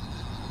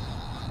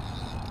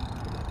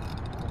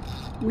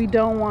 We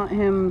don't want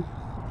him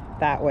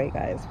that way,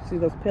 guys. See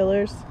those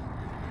pillars?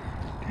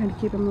 Trying to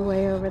keep him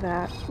away over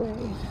that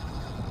way.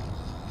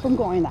 From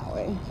going that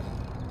way.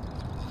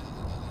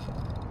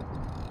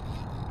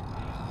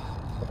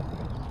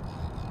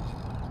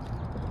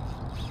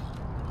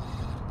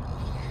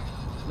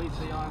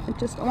 It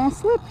just almost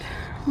slipped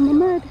in the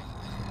mud.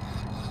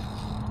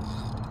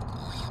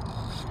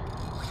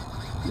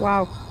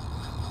 Wow.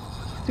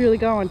 It's really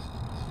going.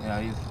 Yeah,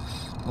 he's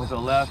going to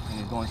the left and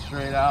he's going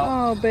straight out.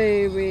 Oh,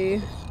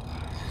 baby.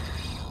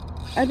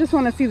 I just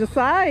want to see the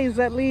size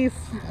at least.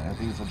 Yeah, I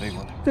think it's a big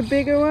one. It's a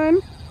bigger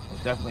one?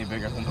 It's definitely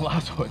bigger than the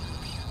last one.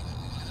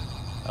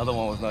 The other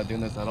one was not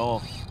doing this at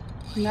all.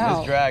 No.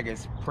 This drag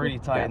is pretty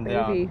tightened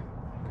That baby. down.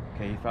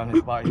 Okay, he found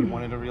his spot. He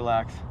wanted to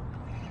relax.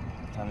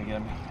 Time to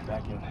get him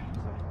back in.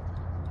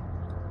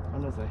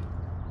 On this way.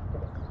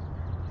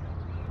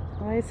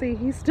 I see.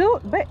 He's still,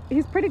 but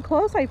he's pretty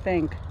close, I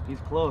think. He's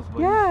close,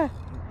 but Yeah.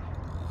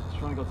 he's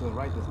trying to go to the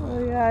right this time.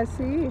 Oh, yeah, I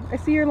see. I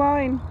see your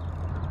line.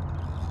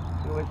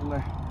 Get away from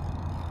there.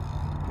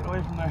 Get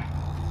away from there.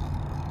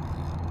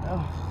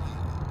 No.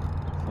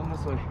 Come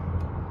this way.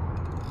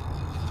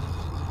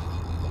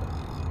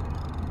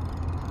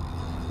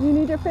 You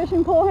need your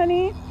fishing pole,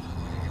 honey?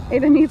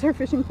 Ada needs her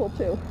fishing pole,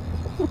 too.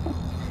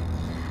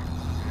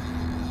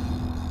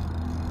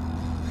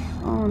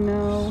 Oh,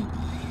 no.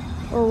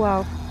 Oh,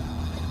 wow.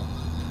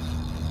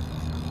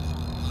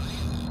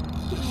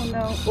 Oh,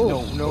 no.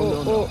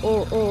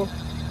 Oh,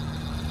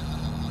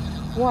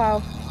 No.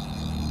 Wow.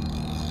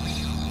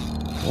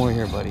 Come over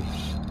here, buddy.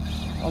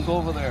 Don't go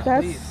over there,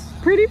 That's please.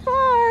 pretty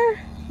far.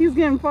 He's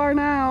getting far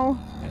now.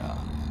 Yeah.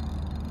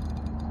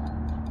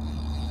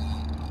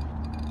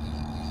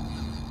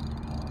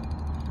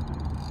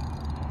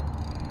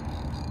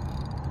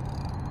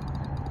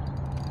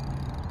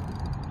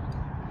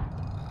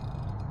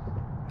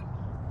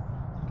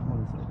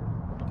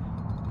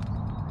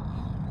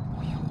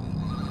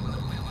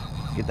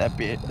 Look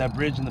at that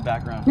bridge in the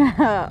background.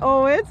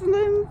 Oh, it's in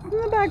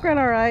the background,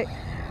 all right.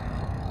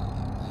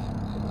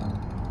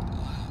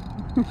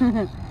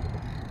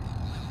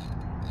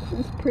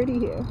 It's pretty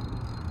here.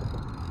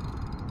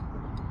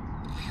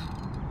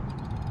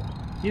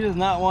 He does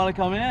not want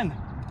to come in.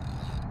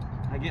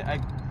 I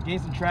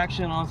gained some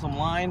traction on some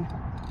line,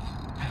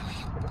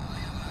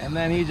 and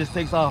then he just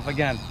takes off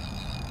again.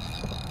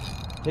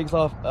 Takes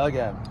off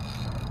again.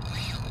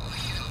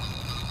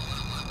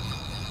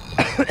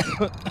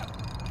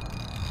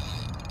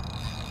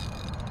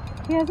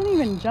 He hasn't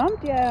even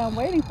jumped yet. I'm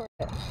waiting for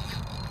it.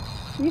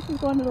 He's just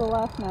going to the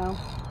left now.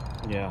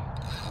 Yeah,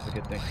 that's a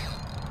good thing.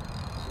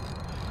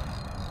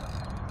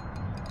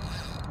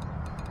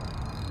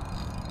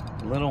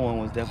 The little one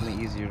was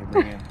definitely easier to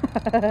bring in.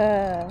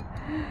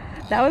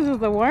 That was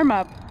just a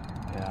warm-up.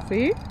 Yeah.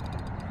 See?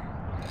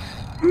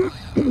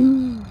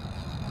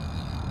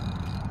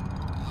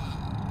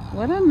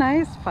 What a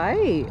nice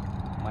fight.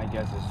 My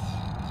guess is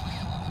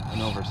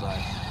an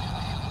oversize.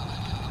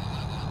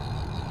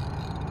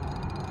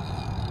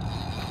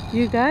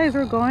 You guys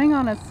are going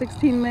on a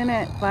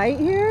 16-minute fight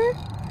here?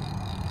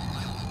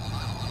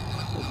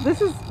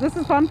 This is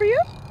fun for you?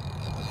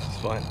 It's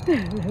fun.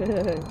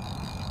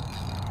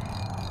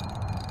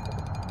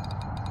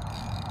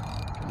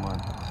 Come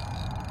on.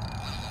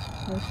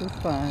 This is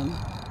fun.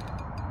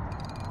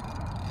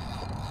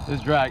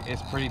 This drag is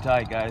pretty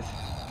tight, guys.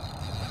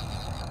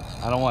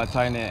 I don't want to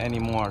tighten it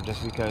anymore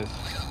just because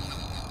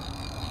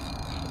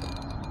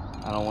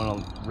I don't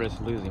want to risk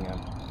losing him.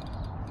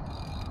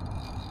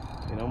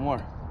 Okay, no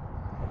more.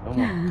 No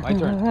more. My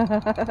turn.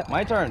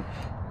 My turn.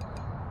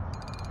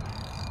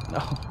 No,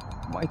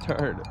 my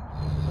turn.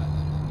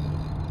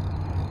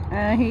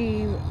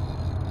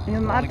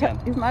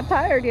 He's not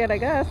tired yet, I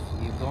guess.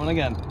 He's going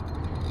again.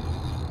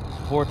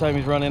 Fourth time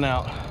he's running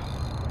out.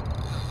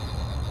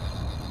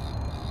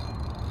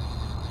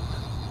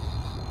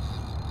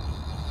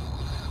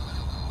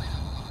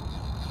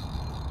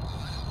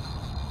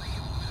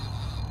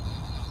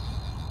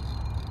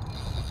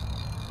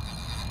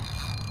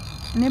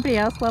 Anybody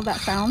else love that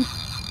sound?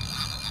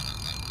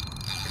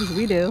 Because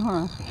we do,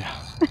 huh? Yeah.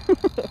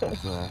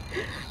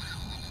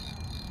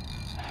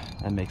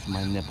 That makes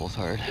my nipples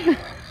hurt.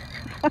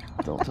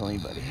 Don't tell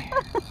anybody.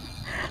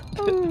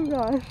 Oh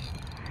gosh.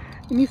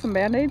 You need some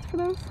band-aids for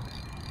those?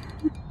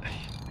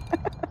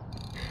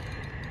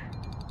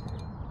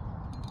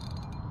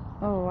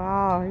 Oh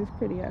wow, he's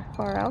pretty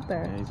far out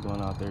there. Yeah, he's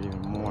going out there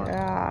even more.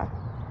 Yeah.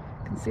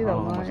 I can see the I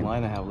don't know how much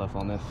line. line I have left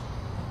on this.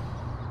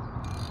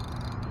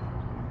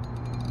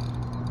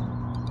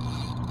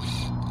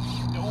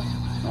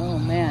 Oh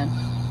man.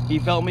 He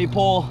felt me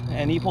pull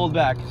and he pulled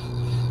back.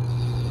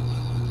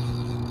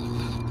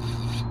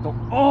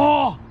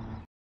 Oh!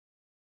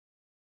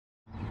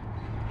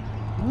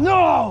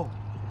 No!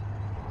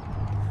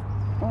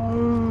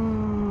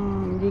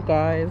 You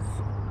guys.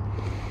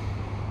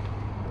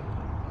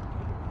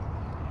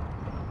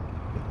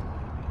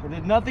 I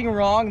did nothing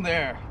wrong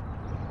there.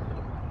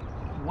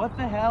 What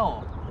the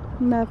hell?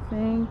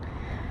 Nothing.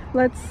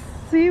 Let's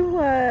see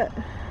what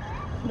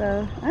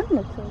the end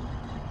looks like.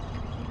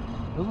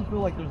 Doesn't feel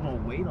like there's no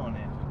weight on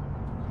it.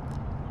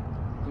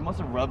 It must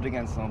have rubbed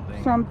against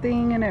something.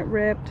 Something and it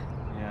ripped.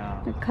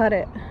 Yeah. It cut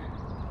it.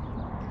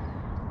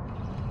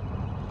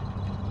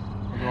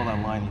 Look at all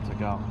that line he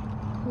took out.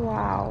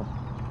 Wow.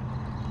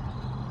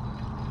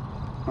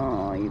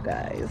 Oh, you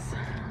guys.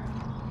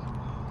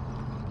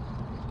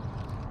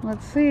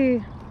 Let's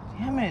see.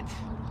 Damn it.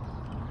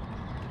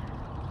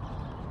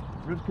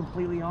 Ripped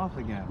completely off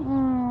again.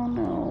 Oh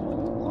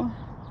no.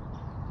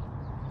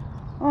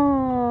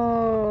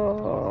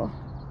 Oh.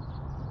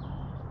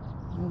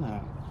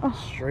 A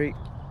straight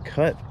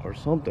cut or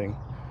something.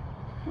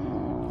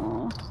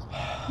 Oh.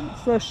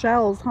 It's the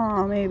shells,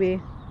 huh? Maybe.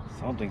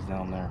 Something's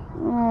down there.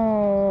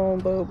 Oh,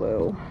 boo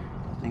boo.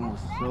 That thing was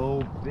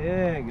so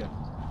big.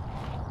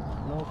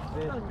 No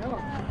fish.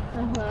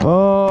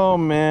 Oh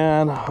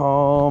man,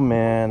 oh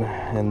man.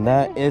 And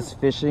that is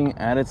fishing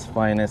at its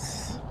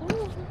finest.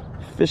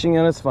 Fishing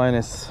at its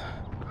finest.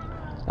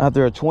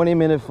 After a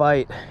 20-minute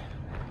fight,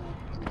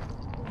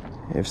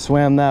 it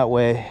swam that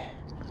way.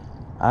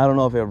 I don't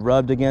know if it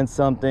rubbed against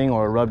something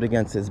or it rubbed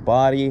against his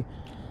body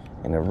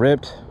and it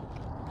ripped.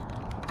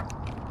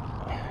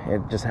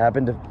 It just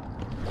happened to,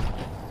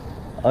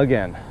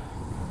 again,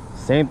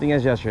 same thing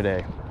as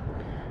yesterday.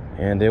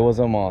 And it was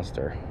a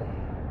monster.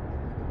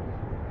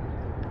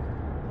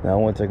 That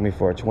one took me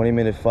for a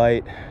 20-minute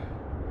fight.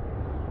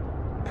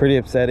 Pretty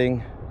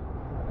upsetting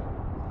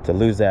to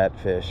lose that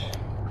fish.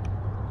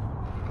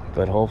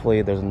 But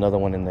hopefully there's another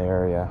one in the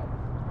area,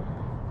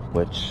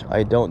 which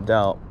I don't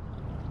doubt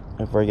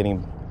if we're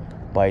getting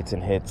bites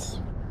and hits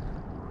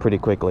pretty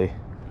quickly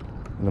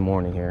in the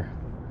morning here.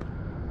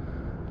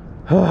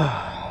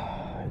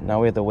 Now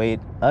we have to wait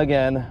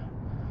again.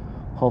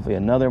 Hopefully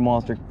another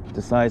monster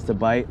decides to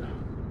bite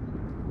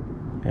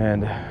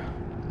and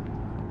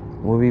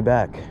we'll be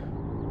back.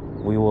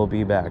 We will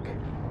be back.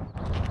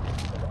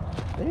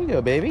 There you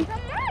go, baby.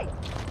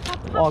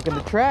 Walking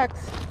the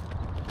tracks.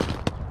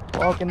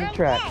 Walking the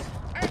tracks.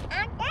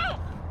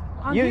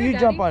 You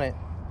jump on it.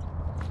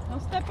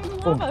 Don't step in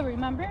the lava,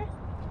 remember?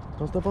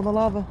 Don't step on the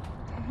lava.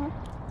 Uh-huh.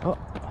 Oh.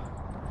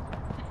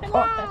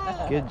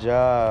 Oh. Good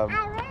job. I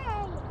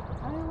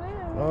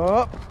will.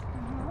 Oh.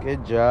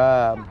 Good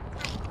job.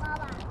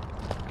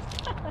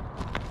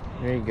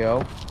 There you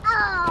go.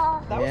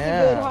 Oh, that was a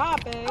good hop,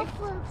 eh?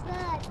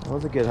 That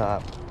was a good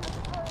hop.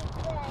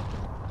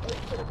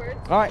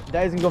 All right,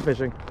 Daddy's gonna go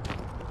fishing.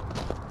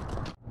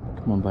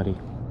 Come on, buddy.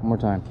 One more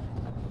time.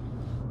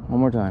 One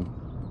more time.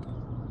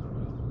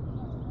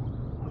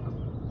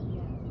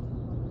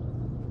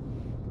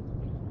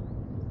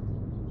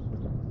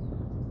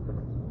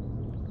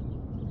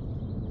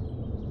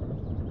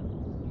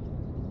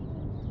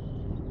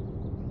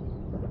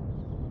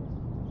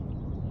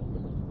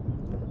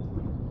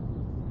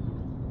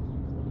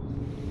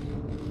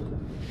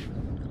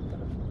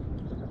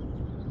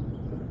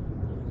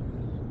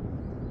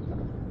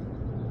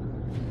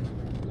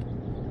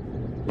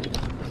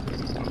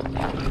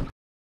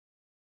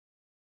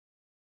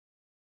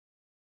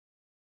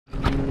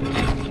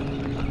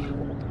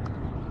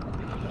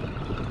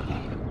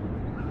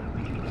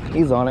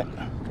 He's on it.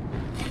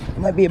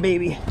 Might be a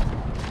baby.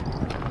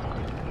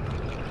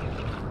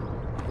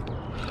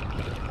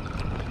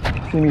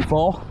 See me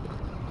fall?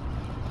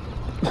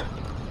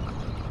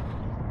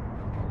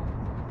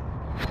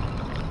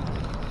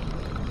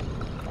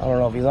 I don't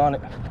know if he's on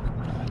it.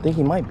 I think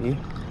he might be.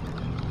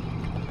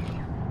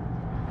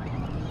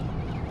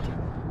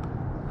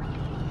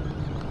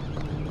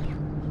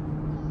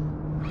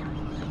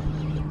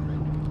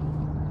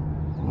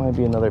 Might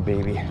be another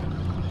baby.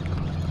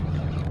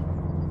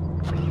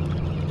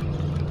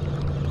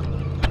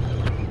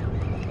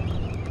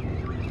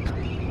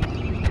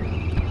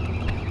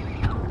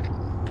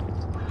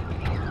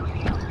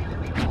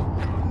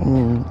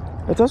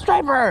 It's a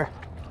striper!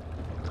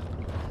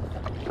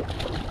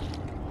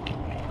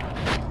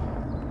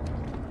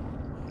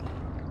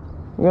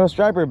 We got a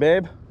striper,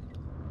 babe.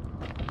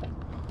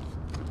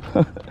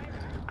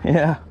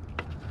 Yeah.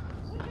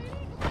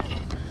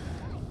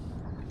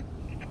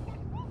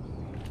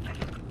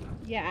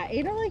 Yeah,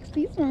 Ada likes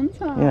these ones,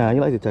 huh? Yeah, you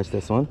like to touch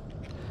this one.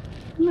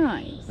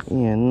 Nice.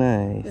 Yeah,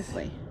 nice. This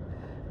way.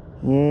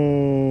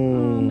 Yay.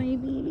 Oh, my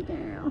baby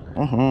girl.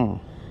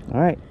 All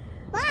right.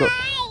 Let's go.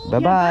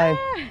 Bye-bye.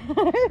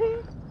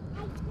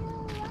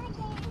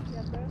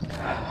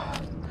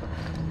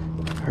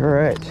 All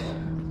right.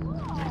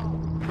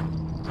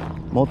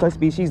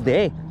 Multi-species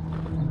day.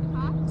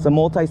 Huh? It's a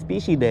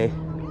multi-species day.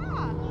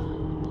 Yeah.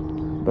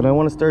 But I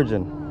want a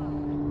sturgeon.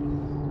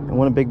 I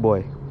want a big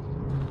boy.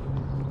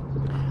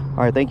 All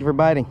right, thank you for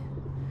biting.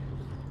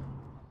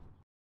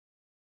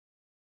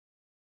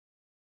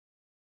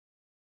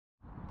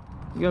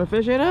 You gonna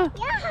fish, Ada?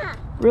 Yeah.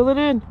 Reel it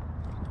in.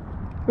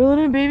 Reel it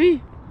in,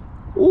 baby.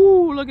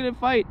 Ooh, look at it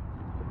fight.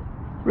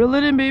 Reel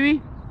it in,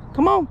 baby.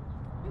 Come on.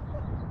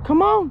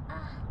 Come on.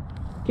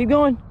 Keep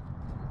going.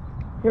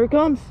 Here it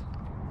comes.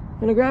 I'm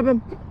gonna grab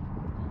him.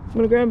 I'm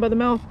gonna grab him by the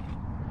mouth.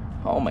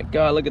 Oh my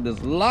God, look at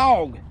this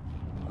log.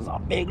 It's a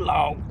big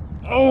log.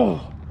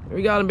 Oh,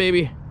 we got him,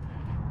 baby.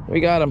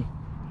 We got him.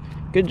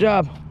 Good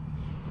job.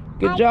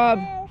 Good job.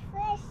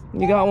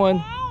 You got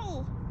one.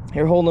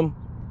 Here, hold him.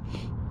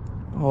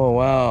 Oh,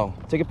 wow.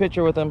 Take a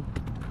picture with him.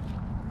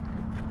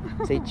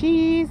 Say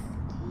cheese.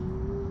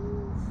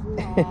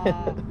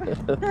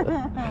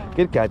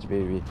 Good catch,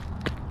 baby.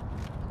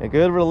 A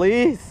good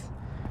release.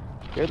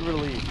 Good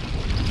release.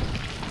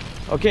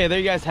 Okay, there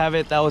you guys have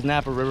it. That was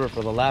Napa River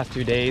for the last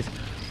 2 days.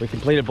 We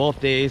completed both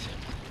days.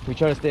 We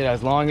tried to stay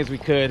as long as we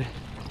could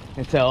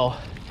until,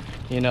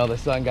 you know, the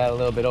sun got a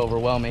little bit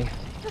overwhelming.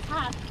 It's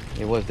hot.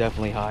 It was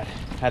definitely hot.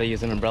 Had to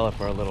use an umbrella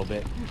for a little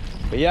bit.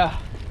 But yeah,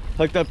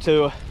 hooked up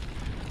to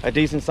a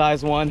decent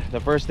sized one. The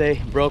first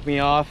day broke me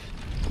off.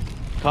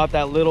 Caught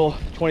that little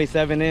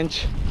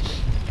 27-inch.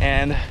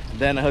 And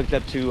then I hooked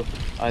up to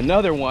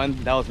another one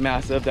that was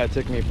massive. That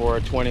took me for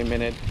a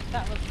 20-minute.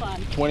 That was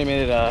fun.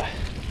 20-minute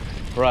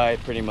ride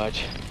pretty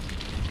much.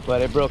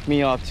 But it broke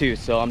me off too.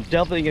 So I'm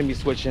definitely gonna be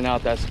switching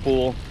out that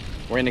spool.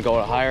 We're gonna go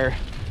to a higher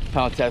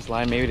pound test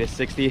line, maybe to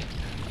 60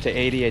 to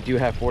 80. I do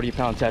have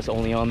 40-pound tests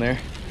only on there.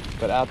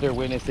 But after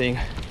witnessing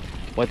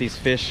what these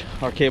fish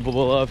are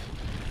capable of,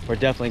 we're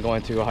definitely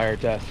going to a higher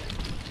test.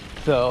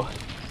 So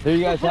there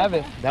you guys have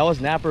it. That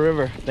was Napa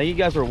River. Thank you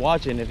guys for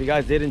watching. If you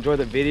guys did enjoy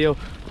the video,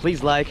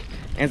 please like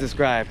and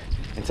subscribe.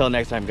 Until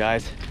next time,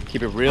 guys,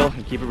 keep it real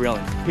and keep it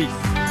reeling.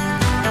 Peace.